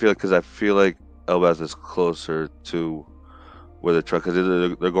backtracking. I feel like Elbaf is closer to where the truck,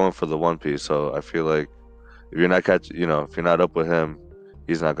 because they're going for the One Piece. So I feel like if you're not if you're not up with him,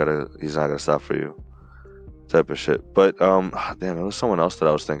 he's not gonna stop for you, type of shit. But damn, it was someone else that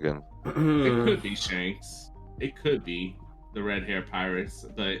I was thinking. It could be Shanks. It could be the red hair pirates,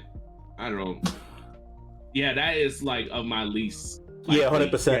 but I don't know. Yeah, that is of my least.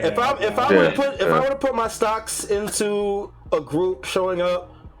 100%. If I were to put my stocks into a group showing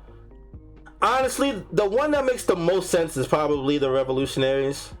up, honestly, the one that makes the most sense is probably the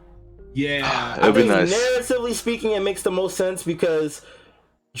Revolutionaries. Yeah, I think narratively speaking, it makes the most sense because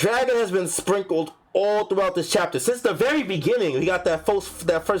Dragon has been sprinkled all throughout this chapter since the very beginning. We got that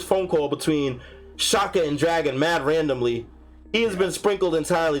first phone call between Shaka and Dragon, mad randomly. He has been sprinkled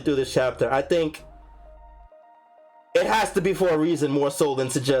entirely through this chapter. I think it has to be for a reason more so than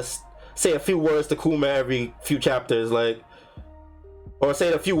to just say a few words to Kuma every few chapters, or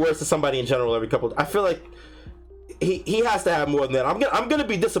say a few words to somebody in general every couple. I feel like he has to have more than that. I'm gonna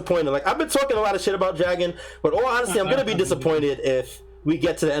be disappointed. I've been talking a lot of shit about Dragon, but all honesty, I'm gonna be disappointed if we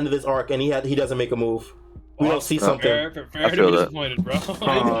get to the end of this arc and he doesn't make a move. We don't see something. Fair to be disappointed, bro.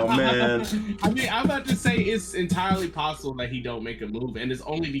 Oh man. I mean, I'm about to say it's entirely possible that he don't make a move, and it's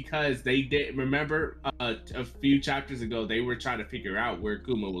only because they did. Remember, a few chapters ago, they were trying to figure out where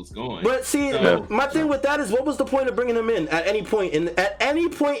Kuma was going. But see, my thing with that is, what was the point of bringing him in at any point in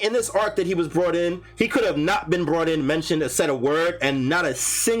this arc that he was brought in? He could have not been brought in, mentioned, said a word, and not a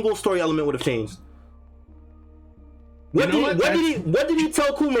single story element would have changed. What did he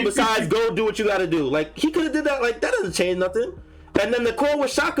tell Kuma besides go do what you gotta do? He could have did that. That doesn't change nothing. And then the call with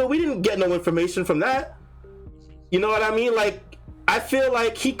Shaka, we didn't get no information from that. You know what I mean? I feel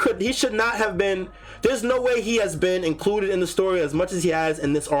like he should not have been. There's no way he has been included in the story as much as he has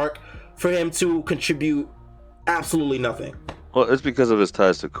in this arc for him to contribute absolutely nothing. Well, it's because of his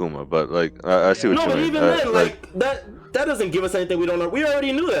ties to Kuma, but like I see what No, you but mean. even then, like that doesn't give us anything we don't know. We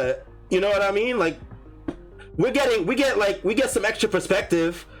already knew that. You know what I mean? Like we get some extra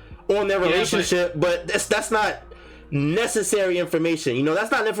perspective on their relationship, but that's not necessary information. You know,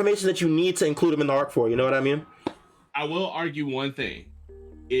 that's not information that you need to include them in the arc for. You know what I mean? I will argue one thing.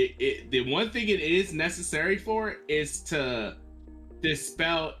 The one thing it is necessary for is to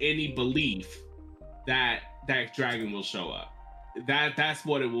dispel any belief that dragon will show up. That's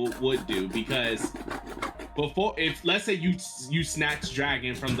what it would do, because before, if let's say you snatch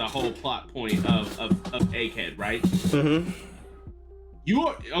dragon from the whole plot point of Egghead, right? Mm-hmm. You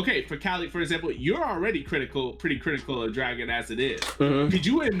are okay for Cali, for example. You're already pretty critical of dragon as it is. Mm-hmm. Could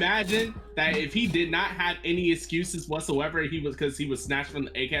you imagine that if he did not have any excuses whatsoever, because he was snatched from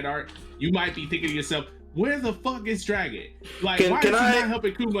the Egghead arc, you might be thinking to yourself, where the fuck is dragon? Like, why is he not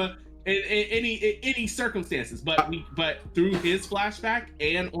helping Kuma in any circumstances? But through his flashback,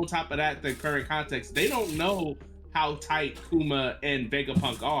 and on top of that, the current context, they don't know how tight Kuma and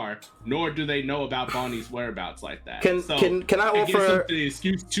Vegapunk are, nor do they know about Bonnie's whereabouts like that. Can I offer the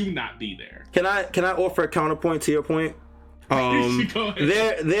excuse to not be there? Can I offer a counterpoint to your point?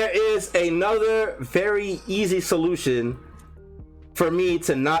 There is another very easy solution for me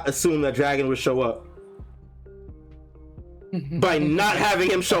to not assume that dragon would show up. By not having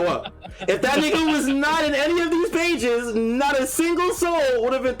him show up. If that nigga was not in any of these pages, not a single soul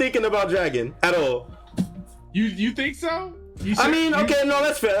would have been thinking about dragon at all. You think so? I mean, okay, no,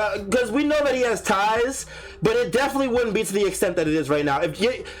 that's fair, because we know that he has ties, but it definitely wouldn't be to the extent that it is right now.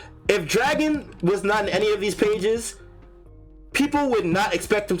 If dragon was not in any of these pages, people would not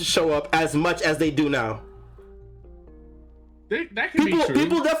expect him to show up as much as they do now. That can be true.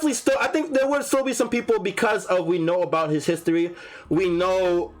 People definitely still. I think there would still be some people, because of we know about his history. We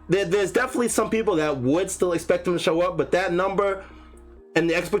know that there's definitely some people that would still expect him to show up, but that number and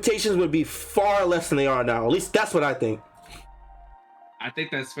the expectations would be far less than they are now. At least that's what I think. I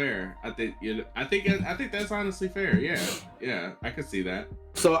think that's fair. I think that's honestly fair. Yeah, I can see that.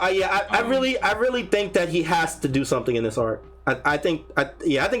 So I really think that he has to do something in this arc. I think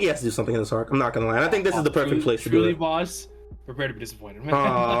he has to do something in this arc. I'm not gonna lie. And I think this is the perfect place to do it. Boss, prepare to be disappointed.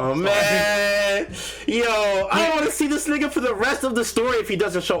 Oh man, yo, I don't want to see this nigga for the rest of the story if he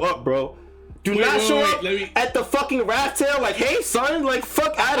doesn't show up, bro. Do not show up at the fucking raft tail like, hey son, like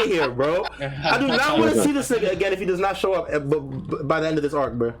fuck out of here, bro. I do not want to see this nigga again if he does not show up by the end of this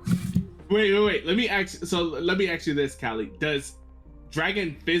arc, bro. Wait. Let me ask you this, Callie. Does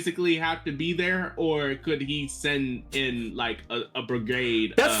Dragon physically have to be there, or could he send in like a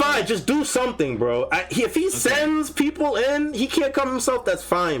brigade? That's fine. Just do something, bro. If he sends people in, he can't come himself. That's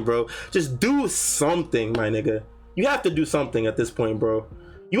fine, bro. Just do something, my nigga. You have to do something at this point, bro.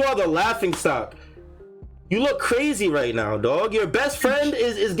 You are the laughing stock. You look crazy right now, dog. Your best friend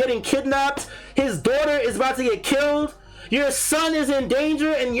is getting kidnapped. His daughter is about to get killed. Your son is in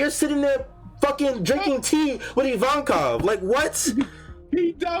danger, and you're sitting there fucking drinking tea with Ivankov. Like, what?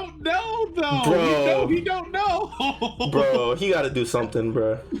 He don't know, though. Bro. He don't know. Bro, he got to do something,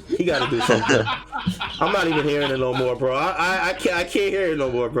 bro. He got to do something. I'm not even hearing it no more, bro. I can't hear it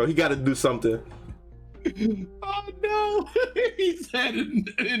no more, bro. He got to do something. Oh no, he said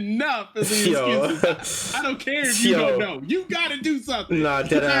enough. I don't care if you don't know. You gotta do something. Nah,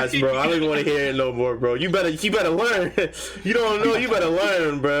 dead ass, bro. I don't even want to hear it no more, bro. You better learn. You don't know. You better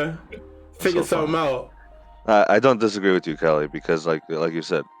learn, bro. Figure something out. I don't disagree with you, Kelly, because like you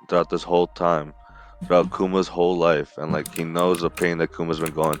said, throughout this whole time, throughout Kuma's whole life, and like he knows the pain that Kuma's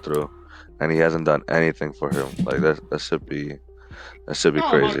been going through, and he hasn't done anything for him. Like that should be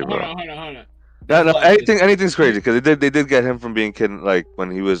crazy, bro. Hold on. No, anything's crazy because they did get him from being kid, like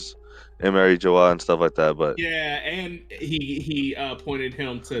when he was in Mary Joa and stuff like that. But yeah, and he pointed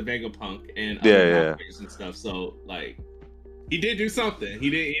him to Vegapunk and and stuff. So like, he did do something.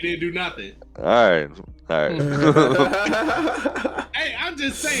 He didn't do nothing. All right. Hey, I'm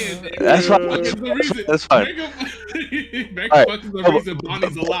just saying. That's fine. That's fine. Vegapunk is the reason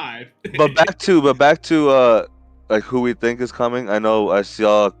Bonnie's alive. But back to like who we think is coming. I know I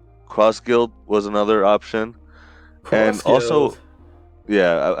saw Cross Guild was another option, and also,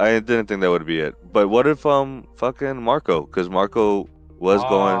 yeah, I didn't think that would be it. But what if fucking Marco? Because Marco was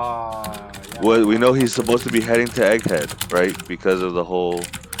going. We know he's supposed to be heading to Egghead, right? Because of the whole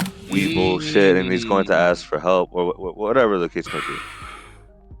Weevil shit, and he's going to ask for help or whatever the case may be.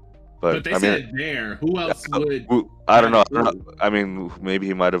 But they said there. Who else would? I don't know. I mean, maybe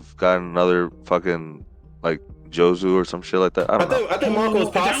he might have gotten another fucking like Jozu or some shit like that. I think Marco's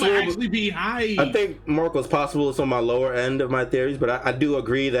possible. That would actually be high. I think Marco's possible. It's on my lower end of my theories, but I do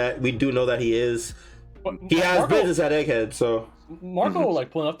agree that we do know that he is He has Marco, business at Egghead, so Marco like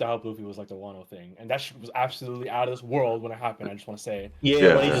pulling up to help Luffy was like the Wano thing, and that shit was absolutely out of this world when it happened. I just want to say.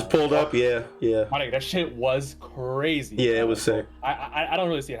 yeah, when he just pulled up, yeah. My nigga, that shit was crazy. Yeah, it was sick. I don't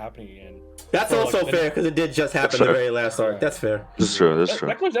really see it happening again. That's So, also like, fair because it did just happen the very last arc. Yeah. That's fair. That's true. That's true.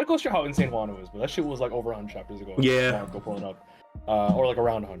 That goes to how insane Wano is, but that shit was like over 100 chapters ago. Yeah. Marco pulling up, or like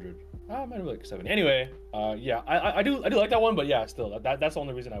around 100. Might have been like 70. Anyway, yeah, I do like that one, but yeah, still that's the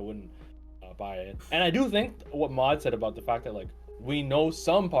only reason I wouldn't buy it. And I do think what Mod said about the fact that like we know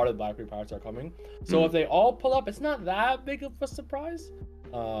some part of the Blackbeard Pirates are coming, so if they all pull up, it's not that big of a surprise.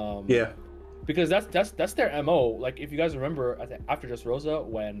 Yeah. Because that's their MO. Like if you guys remember after Dressrosa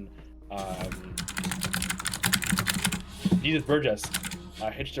when Jesus Burgess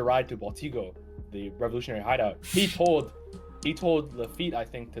hitched a ride to Baltigo, the revolutionary hideout, he told Lafitte, I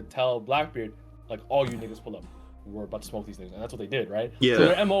think, to tell Blackbeard, like, all you niggas pull up. We're about to smoke these things, and that's what they did, right? Yeah. So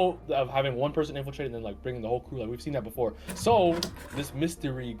their MO of having one person infiltrate and then like bringing the whole crew, like we've seen that before. So this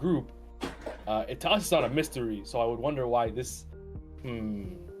mystery group, to us it's not a mystery. So I would wonder why this.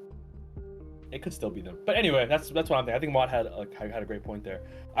 It could still be them. But anyway, that's what I'm thinking. I think Mod had a great point there.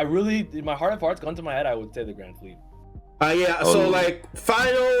 I really, in my heart of hearts, gun to my head, I would say the Grand Fleet. Yeah. So like,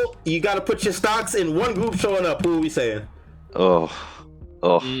 final, you got to put your stocks in one group showing up. Who are we saying? I'm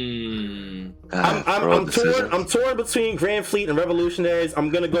torn between Grand Fleet and Revolutionaries. I'm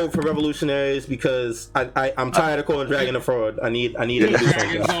gonna go for Revolutionaries because I'm tired of calling Dragon a fraud. I need him to do something.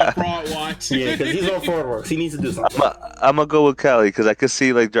 Dragon's on fraud watch. Yeah, because he's on fraud works. He needs to do something. I'm gonna go with Cali because I could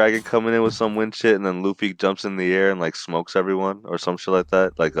see like Dragon coming in with some wind shit and then Luffy jumps in the air and like smokes everyone or some shit like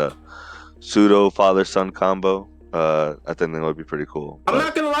that, like a pseudo father-son combo. I think that would be pretty cool. I'm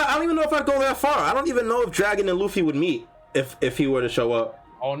not gonna lie. I don't even know if I'd go that far. I don't even know if Dragon and Luffy would meet if he were to show up.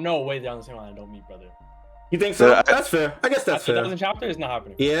 Oh no way, they're on the same line. Don't meet, brother. You think so? That's fair. I guess that's fair. That was a chapter. It's not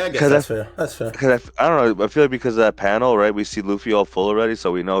happening. Yeah, I guess that's fair. That's fair. Cause I don't know. I feel like because of that panel, right? We see Luffy all full already,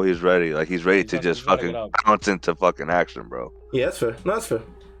 so we know he's ready. Like he's ready to just fucking bounce into fucking action, bro. Yeah, that's fair. No, that's fair.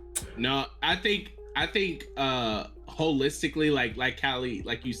 No, I think holistically, like Callie,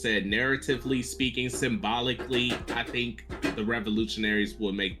 like you said, narratively speaking, symbolically, I think the Revolutionaries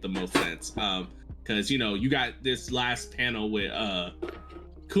will make the most sense. Because you got this last panel with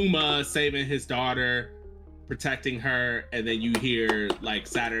Kuma saving his daughter, protecting her, and then you hear like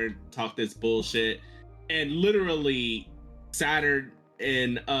Saturn talk this bullshit, and literally Saturn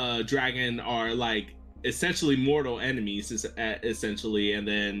and Dragon are like essentially mortal enemies, essentially, and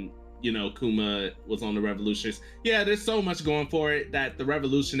then Kuma was on the Revolutionaries. Yeah, there's so much going for it that the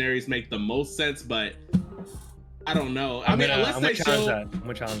Revolutionaries make the most sense, but I don't know. I'm gonna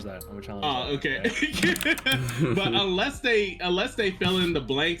challenge that. Oh, okay. But unless they fill in the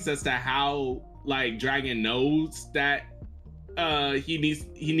blanks as to how like Dragon knows that he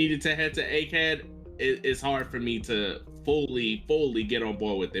needed to head to Egghead, it's hard for me to fully get on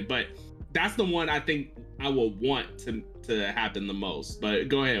board with it. But that's the one I think I will want to happen the most. But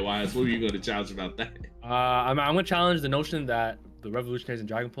go ahead, Wise. What were you going to challenge about that? I'm going to challenge the notion that the Revolutionaries and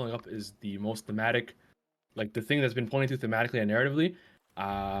Dragon pulling up is the most thematic, like the thing that's been pointed to thematically and narratively.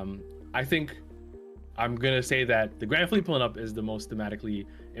 I think I'm going to say that the Grand Fleet pulling up is the most thematically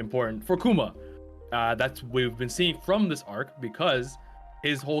important for Kuma. That's what we've been seeing from this arc, because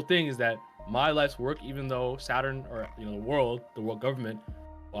his whole thing is that my life's work, even though Saturn or the world government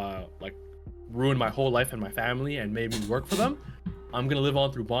like ruined my whole life and my family and made me work for them, I'm gonna live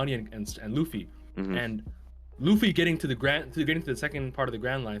on through Bonnie and Luffy. Mm-hmm. And Luffy getting to the second part of the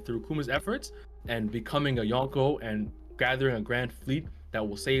Grand Line through Kuma's efforts and becoming a Yonko and gathering a Grand Fleet that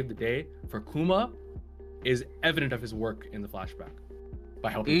will save the day for Kuma is evident of his work in the flashback by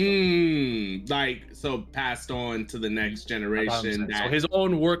helping like so passed on to the next generation. So his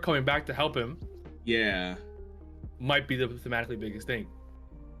own work coming back to help him might be the thematically biggest thing.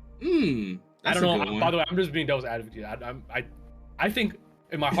 I don't know. By the way, I'm just being devil's advocate. I think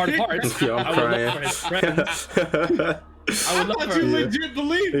in my heart of hearts, I would love for his friends. I would love for you legit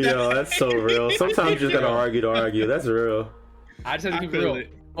believe that. Yo, that's so real. Sometimes you just gotta argue to argue. That's real. I just have to keep it real.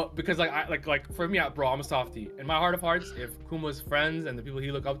 Because like for me, bro, I'm a softie. In my heart of hearts, if Kuma's friends and the people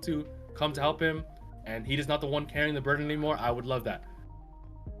he look up to come to help him, and he is not the one carrying the burden anymore, I would love that.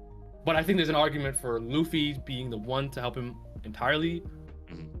 But I think there's an argument for Luffy being the one to help him entirely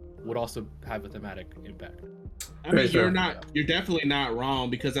would also have a thematic impact. I mean, you're definitely not wrong,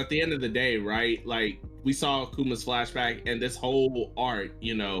 because at the end of the day, right? Like we saw Kuma's flashback, and this whole arc,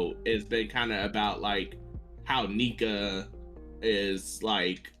 has been kind of about like how Nika is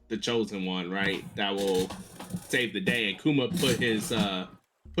like the chosen one, right? That will save the day. And Kuma put his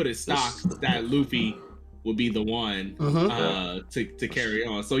stock that Luffy would be the one to carry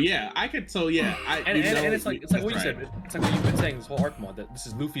on. So yeah, I could. So yeah, and it's like what you said. It's like what you've been saying this whole arc mod, that this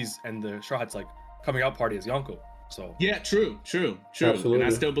is Luffy's and the Straw Hats like coming out party as Yonko. So yeah, true. Absolutely. And I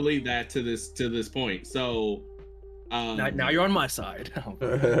still believe that to this point. So now you're on my side.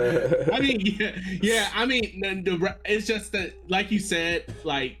 I mean, yeah. I mean, it's just that, like you said,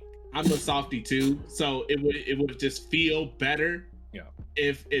 like I'm a softie too, so it would just feel better,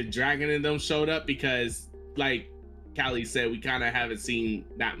 if Dragon and them showed up, because like Callie said, we kind of haven't seen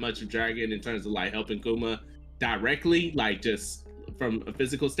that much of Dragon in terms of like helping Kuma directly, like just from a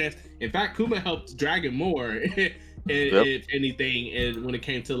physical stance. In fact, Kuma helped Dragon more, if anything, and when it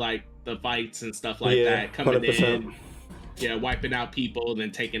came to like the fights and stuff like that, coming 100%. In, wiping out people,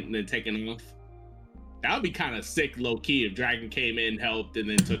 then taking off. That would be kind of sick, low key, if Dragon came in, helped, and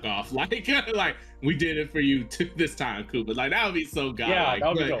then took off. Like we did it for you this time, Kuma. Like that would be so god. Yeah, that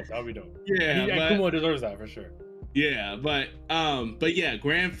would be dope. Yeah, Kuma deserves that for sure. Yeah, but yeah,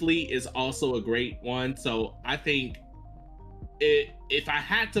 Grand Fleet is also a great one. So I think if I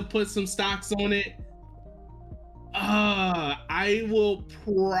had to put some stocks on it, I will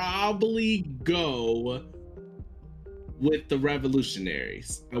probably go with the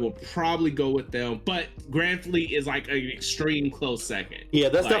Revolutionaries. I will probably go with them, but Grand Fleet is like an extreme close second. Yeah,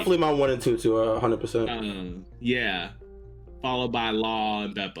 that's definitely my 1 and 2 too, 100%. Yeah, followed by Law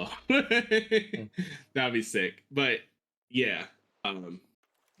and Beppo. That'd be sick. But yeah,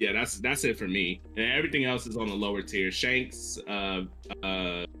 that's it for me. And everything else is on the lower tier. Shanks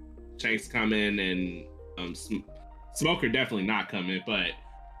coming, and Smoker definitely not coming, but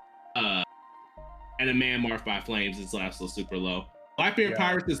and a man marked by flames is also super low. Blackbeard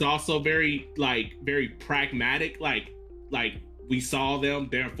Pirates is also very pragmatic. Like we saw them,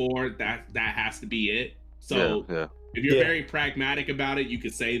 therefore that has to be it. So if you're very pragmatic about it, you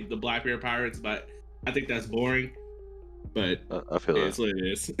could say the Blackbeard Pirates, but I think that's boring. But I feel that's what it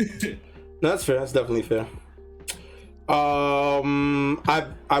is. That's fair. That's definitely fair. I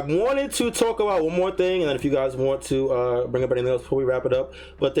wanted to talk about one more thing, and then if you guys want to bring up anything else before we wrap it up,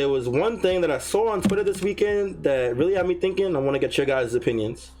 but there was one thing that I saw on Twitter this weekend that really had me thinking. I want to get your guys'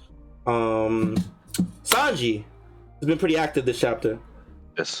 opinions. Sanji has been pretty active this chapter.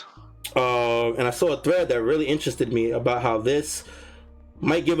 Yes. And I saw a thread that really interested me about how this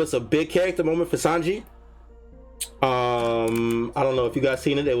might give us a big character moment for Sanji. I don't know if you guys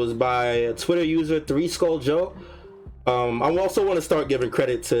seen it. It was by a Twitter user, 3 Skull Joe. I also want to start giving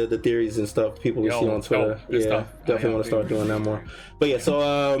credit to the theories and stuff people we see on Twitter. Definitely want to start doing that more. But yeah,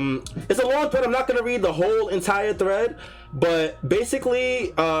 so it's a long thread. I'm not gonna read the whole entire thread, but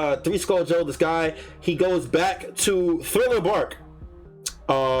basically, 3 Skull Joe, this guy, he goes back to Thriller Bark.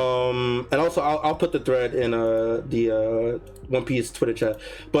 And also I'll put the thread in the One Piece Twitter chat.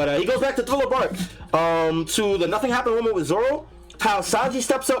 But he goes back to Thriller Bark, to the Nothing Happened moment with Zoro. How Sanji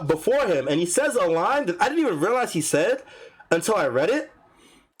steps up before him and he says a line that I didn't even realize he said until I read it.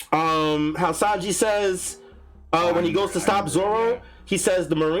 How Sanji says when he goes to stop Zoro, he says,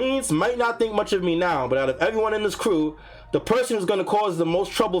 "The Marines might not think much of me now, but out of everyone in this crew, the person who's going to cause the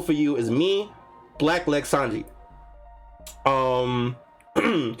most trouble for you is me, Blackleg Sanji."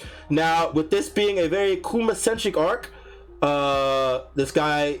 Now, with this being a very Kuma-centric arc, this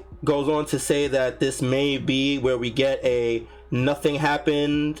guy goes on to say that this may be where we get a Nothing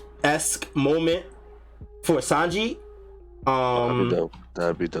Happened-esque moment for Sanji.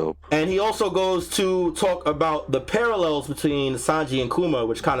 That'd be dope. And he also goes to talk about the parallels between Sanji and Kuma,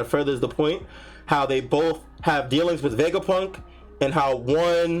 which kind of furthers the point, how they both have dealings with Vegapunk, and how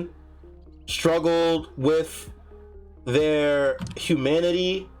one struggled with their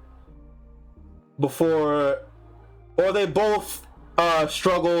humanity before, or they both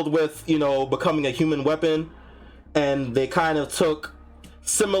struggled with, becoming a human weapon, and they kind of took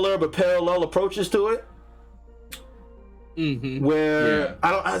similar but parallel approaches to it. Where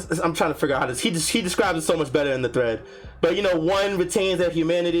I'm trying to figure out how this. He describes it so much better in the thread. But one retains their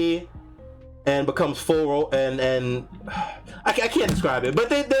humanity and becomes full, and I can't describe it. But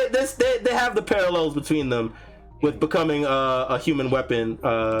they have the parallels between them with becoming a human weapon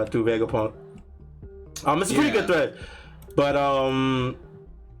through Vegapunk. It's a pretty good thread. But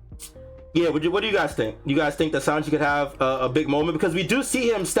what do you guys think? You guys think that Sanji could have a big moment? Because we do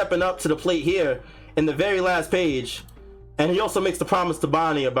see him stepping up to the plate here in the very last page, and he also makes the promise to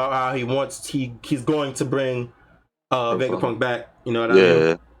Bonnie about how he's going to bring Vegapunk back. You know what I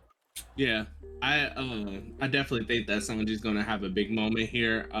mean? Yeah. I definitely think that Sanji's gonna have a big moment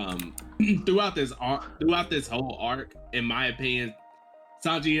here. Throughout this whole arc, in my opinion,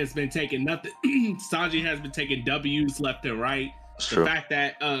 Sanji has been taking W's left and right. The fact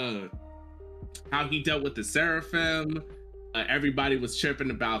that how he dealt with the Seraphim. Everybody was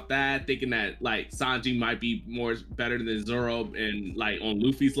chirping about that, thinking that like Sanji might be better than Zoro and like on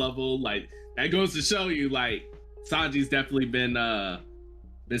Luffy's level. Like that goes to show you, like Sanji's definitely been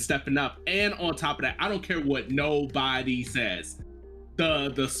stepping up. And on top of that, I don't care what nobody says.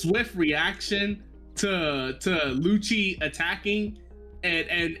 The swift reaction to Lucci attacking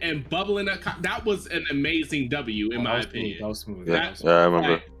and bubbling up, that was an amazing W in my opinion. That was smooth. Yeah, I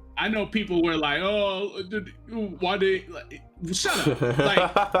remember. Like, I know people were like, "Oh, why did like, shut up?"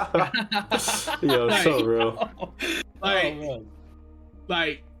 Like, yo, like, so real.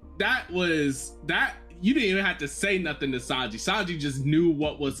 Like that was that. You didn't even have to say nothing to Sanji. Sanji just knew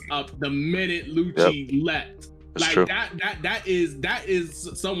what was up the minute Lucci left. Like true. that is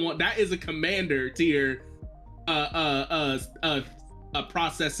someone, that is a commander tier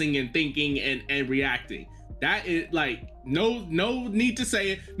processing and thinking and reacting. That is like no need to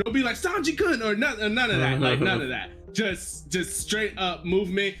say it. No be like Sanji couldn't or none of that. Like none of that. Just straight up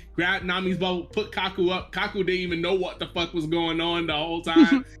movement. Grab Nami's bubble, put Kaku up. Kaku didn't even know what the fuck was going on the whole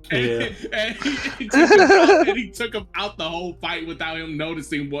time. And he took him out the whole fight without him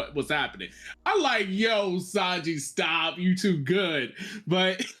noticing what was happening. I'm like, yo, Sanji, stop. You too good.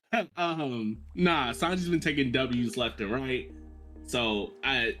 But nah, Sanji's been taking W's left and right. So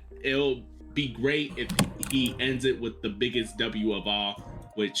it'll be great if he ends it with the biggest W of all,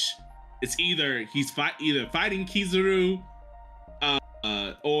 which it's either he's fighting Kizaru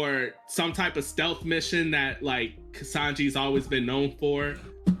or some type of stealth mission that like Sanji's always been known for,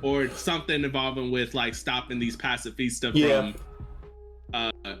 or something involving with like stopping these pacifista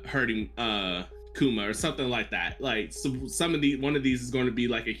from hurting Kuma or something like that. Like one of these is going to be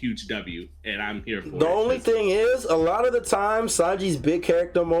like a huge W, and I'm here for it. The only thing is, a lot of the time Sanji's big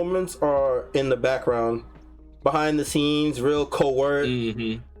character moments are in the background, behind the scenes, real covert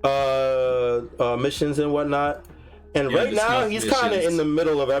missions and whatnot. And right now he's kind of in the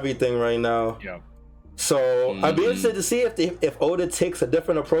middle of everything right now. Yeah. So I'd be interested to see if Oda takes a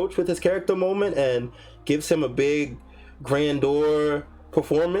different approach with his character moment and gives him a big grandeur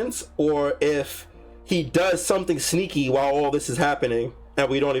performance, or if he does something sneaky while all this is happening and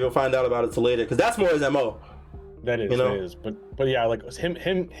we don't even find out about it till later, because that's more his MO. That is, you know? That is. But yeah, like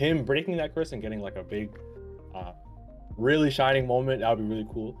him breaking that curse and getting like a big really shining moment, that would be really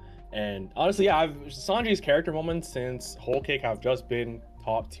cool. And honestly, yeah, Sanji's character moments since Whole Cake have just been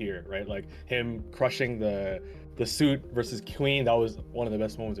top tier, right? Like him crushing the suit versus Queen, that was one of the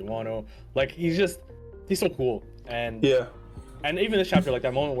best moments in Wano. Like he's so cool. And yeah. And even this chapter, like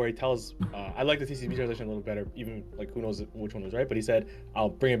that moment where he tells, I like the TCB translation a little better, even like who knows which one was right, but he said, I'll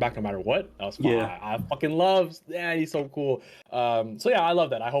bring it back no matter what. I was fine. Yeah. I fucking love, he's so cool. So yeah, I love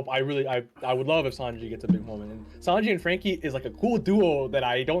that. I would love if Sanji gets a big moment. And Sanji and Frankie is like a cool duo that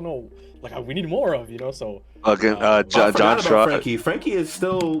I don't know, like we need more of, you know, so. Okay, John Schrock. Frankie is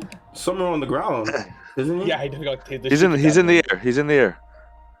still somewhere on the ground, isn't he? Yeah, he's in the air. He's in the air.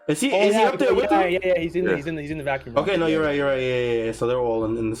 Is he up there with him? Yeah, he's in the vacuum. Okay, no, you're right. Yeah. So they're all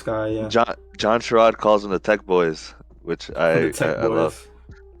in the sky. Yeah. John Sherrod calls them the Tech Boys, which I love.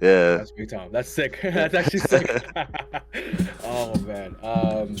 Yeah. That's big time. That's sick. That's actually sick. Oh man.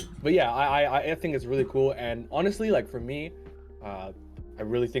 But yeah, I think it's really cool. And honestly, like for me, I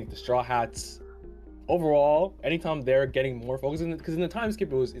really think the Straw Hats overall, anytime they're getting more focus, because in the time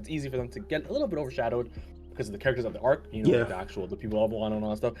skip, it's easy for them to get a little bit overshadowed because of the characters of the arc, you know, the people of Wano and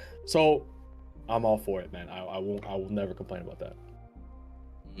all that stuff. So I'm all for it, man. I will never complain about that.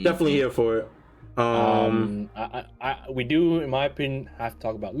 Definitely here for it. We do, in my opinion, have to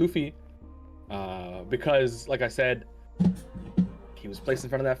talk about Luffy, because, like I said, he was placed in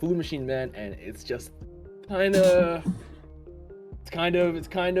front of that food machine, man, and it's just kind of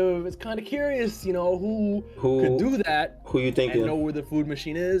curious, you know, who could do that. Who you thinking? And know where the food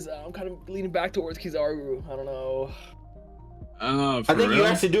machine is. I'm kind of leaning back towards Kizaru. I don't know. I think you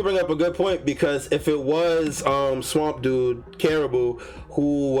actually do bring up a good point, because if it was Swamp Dude Caribou,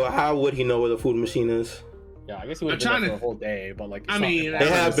 how would he know where the food machine is? Yeah, I guess he would have been there for a whole day, but like they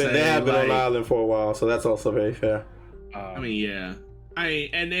have been on the island for a while, so that's also very fair. I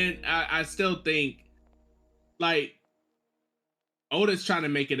still think like Oda's trying to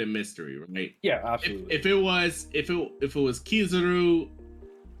make it a mystery, right? Yeah, absolutely. If it was Kizaru,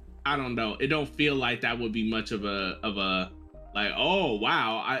 I don't know. It don't feel like that would be much of a like, oh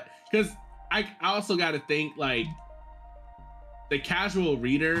wow. Because I also got to think like the casual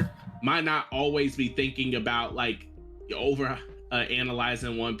reader might not always be thinking about like over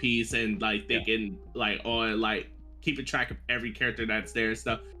analyzing One Piece and like thinking like on like keeping track of every character that's there and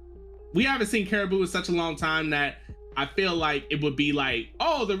stuff. We haven't seen Caribou in such a long time that I feel like it would be like,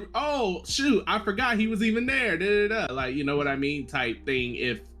 oh shoot, I forgot he was even there. Da, da, da. Like, you know what I mean? Type thing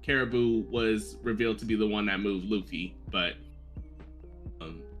if Caribou was revealed to be the one that moved Luffy. But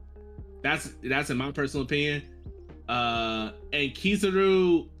that's in my personal opinion. And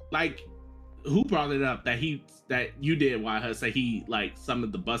Kizaru, like, who brought it up that you did, Why say he like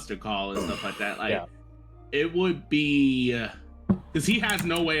summoned the Buster Call and stuff like that? Like, it would be because he has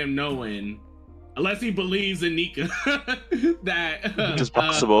no way of knowing unless he believes in Nika that which is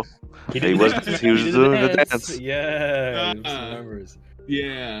possible. He was doing the dance. Yeah, remembers.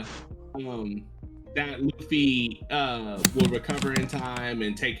 Yeah. That Luffy will recover in time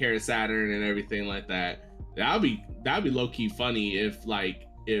and take care of Saturn and everything like that. That'd be low key funny if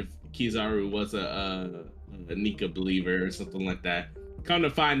Kizaru was a Nika believer or something like that. Come to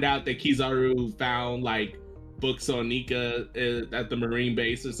find out that Kizaru found like books on Nika at the Marine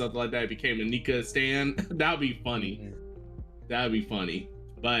base or something like that. It became a Nika stan. That'd be funny. That'd be funny.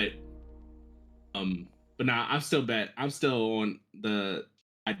 But nah, I'm still on the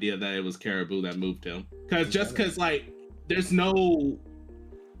idea that it was Caribou that moved him. Cause like there's no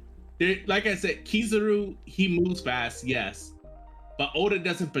like I said, Kizaru, he moves fast, yes. But Oda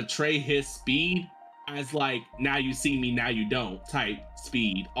doesn't portray his speed as like now you see me, now you don't type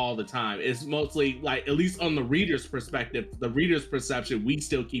speed all the time. It's mostly like, at least on the reader's perspective, the reader's perception, we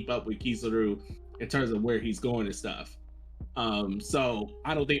still keep up with Kizaru in terms of where he's going and stuff. So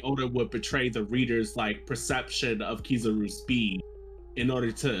I don't think Oda would portray the reader's like perception of Kizaru's speed in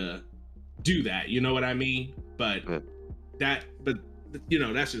order to do that. You know what I mean? But you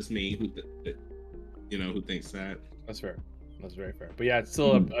know, that's just me who thinks that. That's fair. That's very fair. But yeah, it's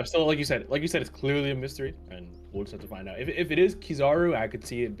still like you said, it's clearly a mystery, and we'll just have to find out. If it is Kizaru, I could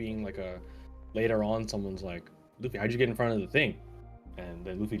see it being like a later on someone's like, Luffy, how'd you get in front of the thing? And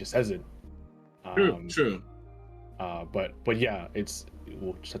then Luffy just says it. True. But yeah,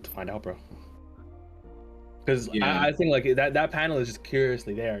 we'll just have to find out, bro. Because I think like that panel is just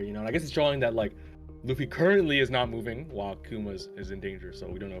curiously there, you know. And I guess it's showing that like Luffy currently is not moving while Kuma is in danger, so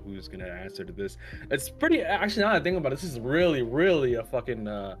we don't know who's gonna answer to this. It's pretty. Actually, now that I think about it, this is really, really a fucking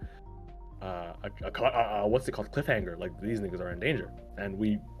what's it called, cliffhanger. Like, these niggas are in danger, and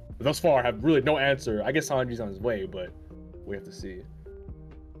we thus far have really no answer. I guess Sanji's on his way, but we have to see.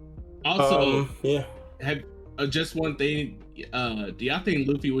 Also, have just one thing. Do y'all think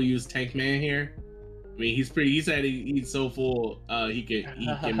Luffy will use Tank Man here? I mean, he said he's so full, he can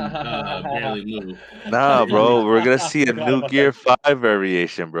barely move. Nah, bro, we're gonna see a new Gear 5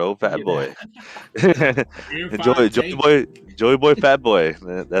 variation, bro. Fat Boy. Joy Boy, Fat Boy.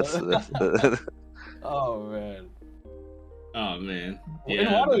 That's Oh man. Yeah. In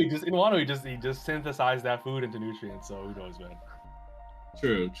Wano, he just synthesized that food into nutrients, so who knows, man.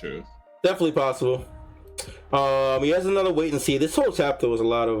 True. Definitely possible. He has another wait and see. This whole chapter was a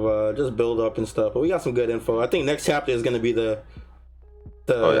lot of just build up and stuff, but we got some good info. I think next chapter is gonna be the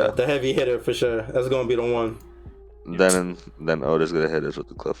heavy hitter for sure. That's gonna be the one. Then Oda's gonna hit us with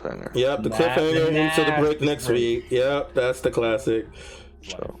the cliffhanger. Yep, the cliffhanger into the break next week. Yep, that's the classic.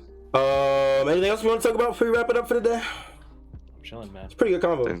 So, anything else we want to talk about before we wrap it up for the day? Chilling, man. It's pretty good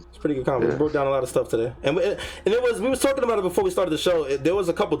combo. Yeah. We broke down a lot of stuff today, and we was talking about it before we started the show. There was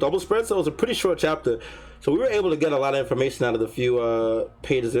a couple double spreads, so it was a pretty short chapter. So we were able to get a lot of information out of the few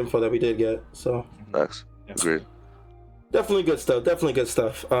pages of info that we did get. So thanks. Agreed. Definitely good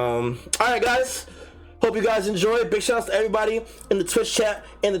stuff. All right, guys. Hope you guys enjoyed. Big shouts to everybody in the Twitch chat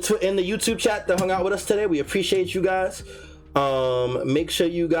and in the YouTube chat that hung out with us today. We appreciate you guys. Make sure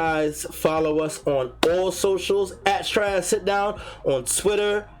you guys follow us on all socials at Try and Sit Down on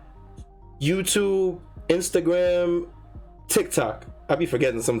Twitter, YouTube, Instagram, TikTok. I be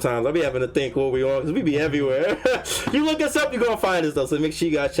forgetting sometimes. I be having to think what we on because we be everywhere. You look us up, you're gonna find us though. So make sure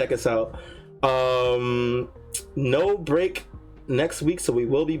you guys check us out. No break next week, so we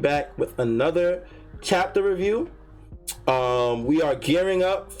will be back with another chapter review. We are gearing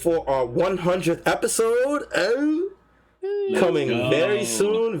up for our 100th episode. Coming very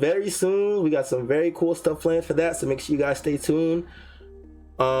soon. We got some very cool stuff planned for that, so make sure you guys stay tuned.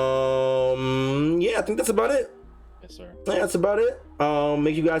 I think that's about it. Yes, sir. Yeah, that's about it.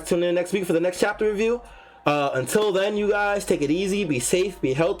 Make you guys tune in next week for the next chapter review. Until then, you guys take it easy, be safe,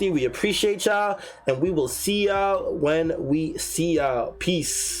 be healthy. We appreciate y'all, and we will see y'all when we see y'all.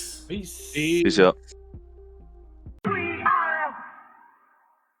 Peace out.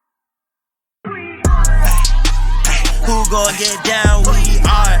 Who gon' get down? We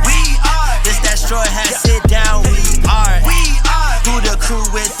are. This that straw hat, sit down. We are. Who the crew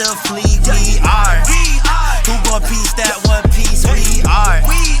with the fleet? We are. Who gon' piece that one piece? We are.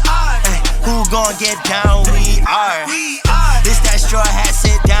 Who gon' get down? We are. This that straw hat,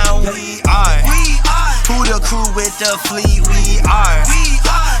 sit down. We are. Who the crew with the fleet? We are.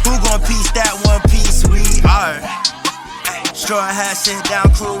 Who gon' piece that one piece? We are. Straw hat, sit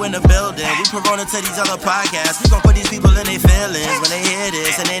down, crew in the building. We Corona to these other podcasts. We gon' put these people in their feelings when they hear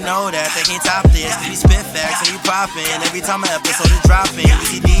this, and they know that they can't top this. We spit facts and we poppin' every time an episode is dropping. We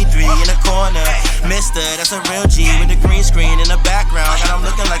see D3 in the corner, Mister, that's a real G with the green screen in the background. Got him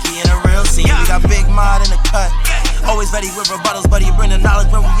looking like he in a real scene. We got Big Mod in the cut. Always ready with rebuttals, but he bring the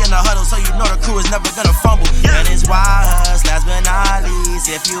knowledge when we in the huddle, so you know the crew is never gonna fumble. And it's wise, last but not least,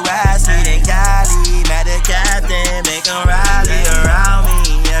 if you ask me, then Cali, mad the captain, make him rally around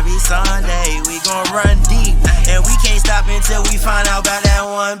me. Every Sunday we gon' run deep, and we can't stop until we find out about that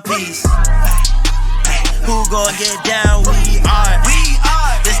one piece. Who gon' get down? We are.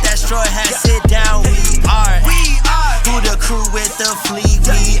 This that straw hat, sit down. We are. Who the crew with the fleet?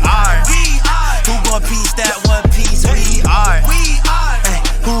 We are. Who gon' piece that one piece? We are.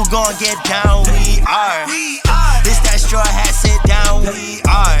 Who gon' get down? We are. This that straw hat, sit down. We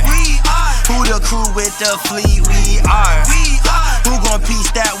are. Who the crew with the fleet? We are. Who gon'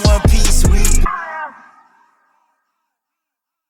 piece that one piece? We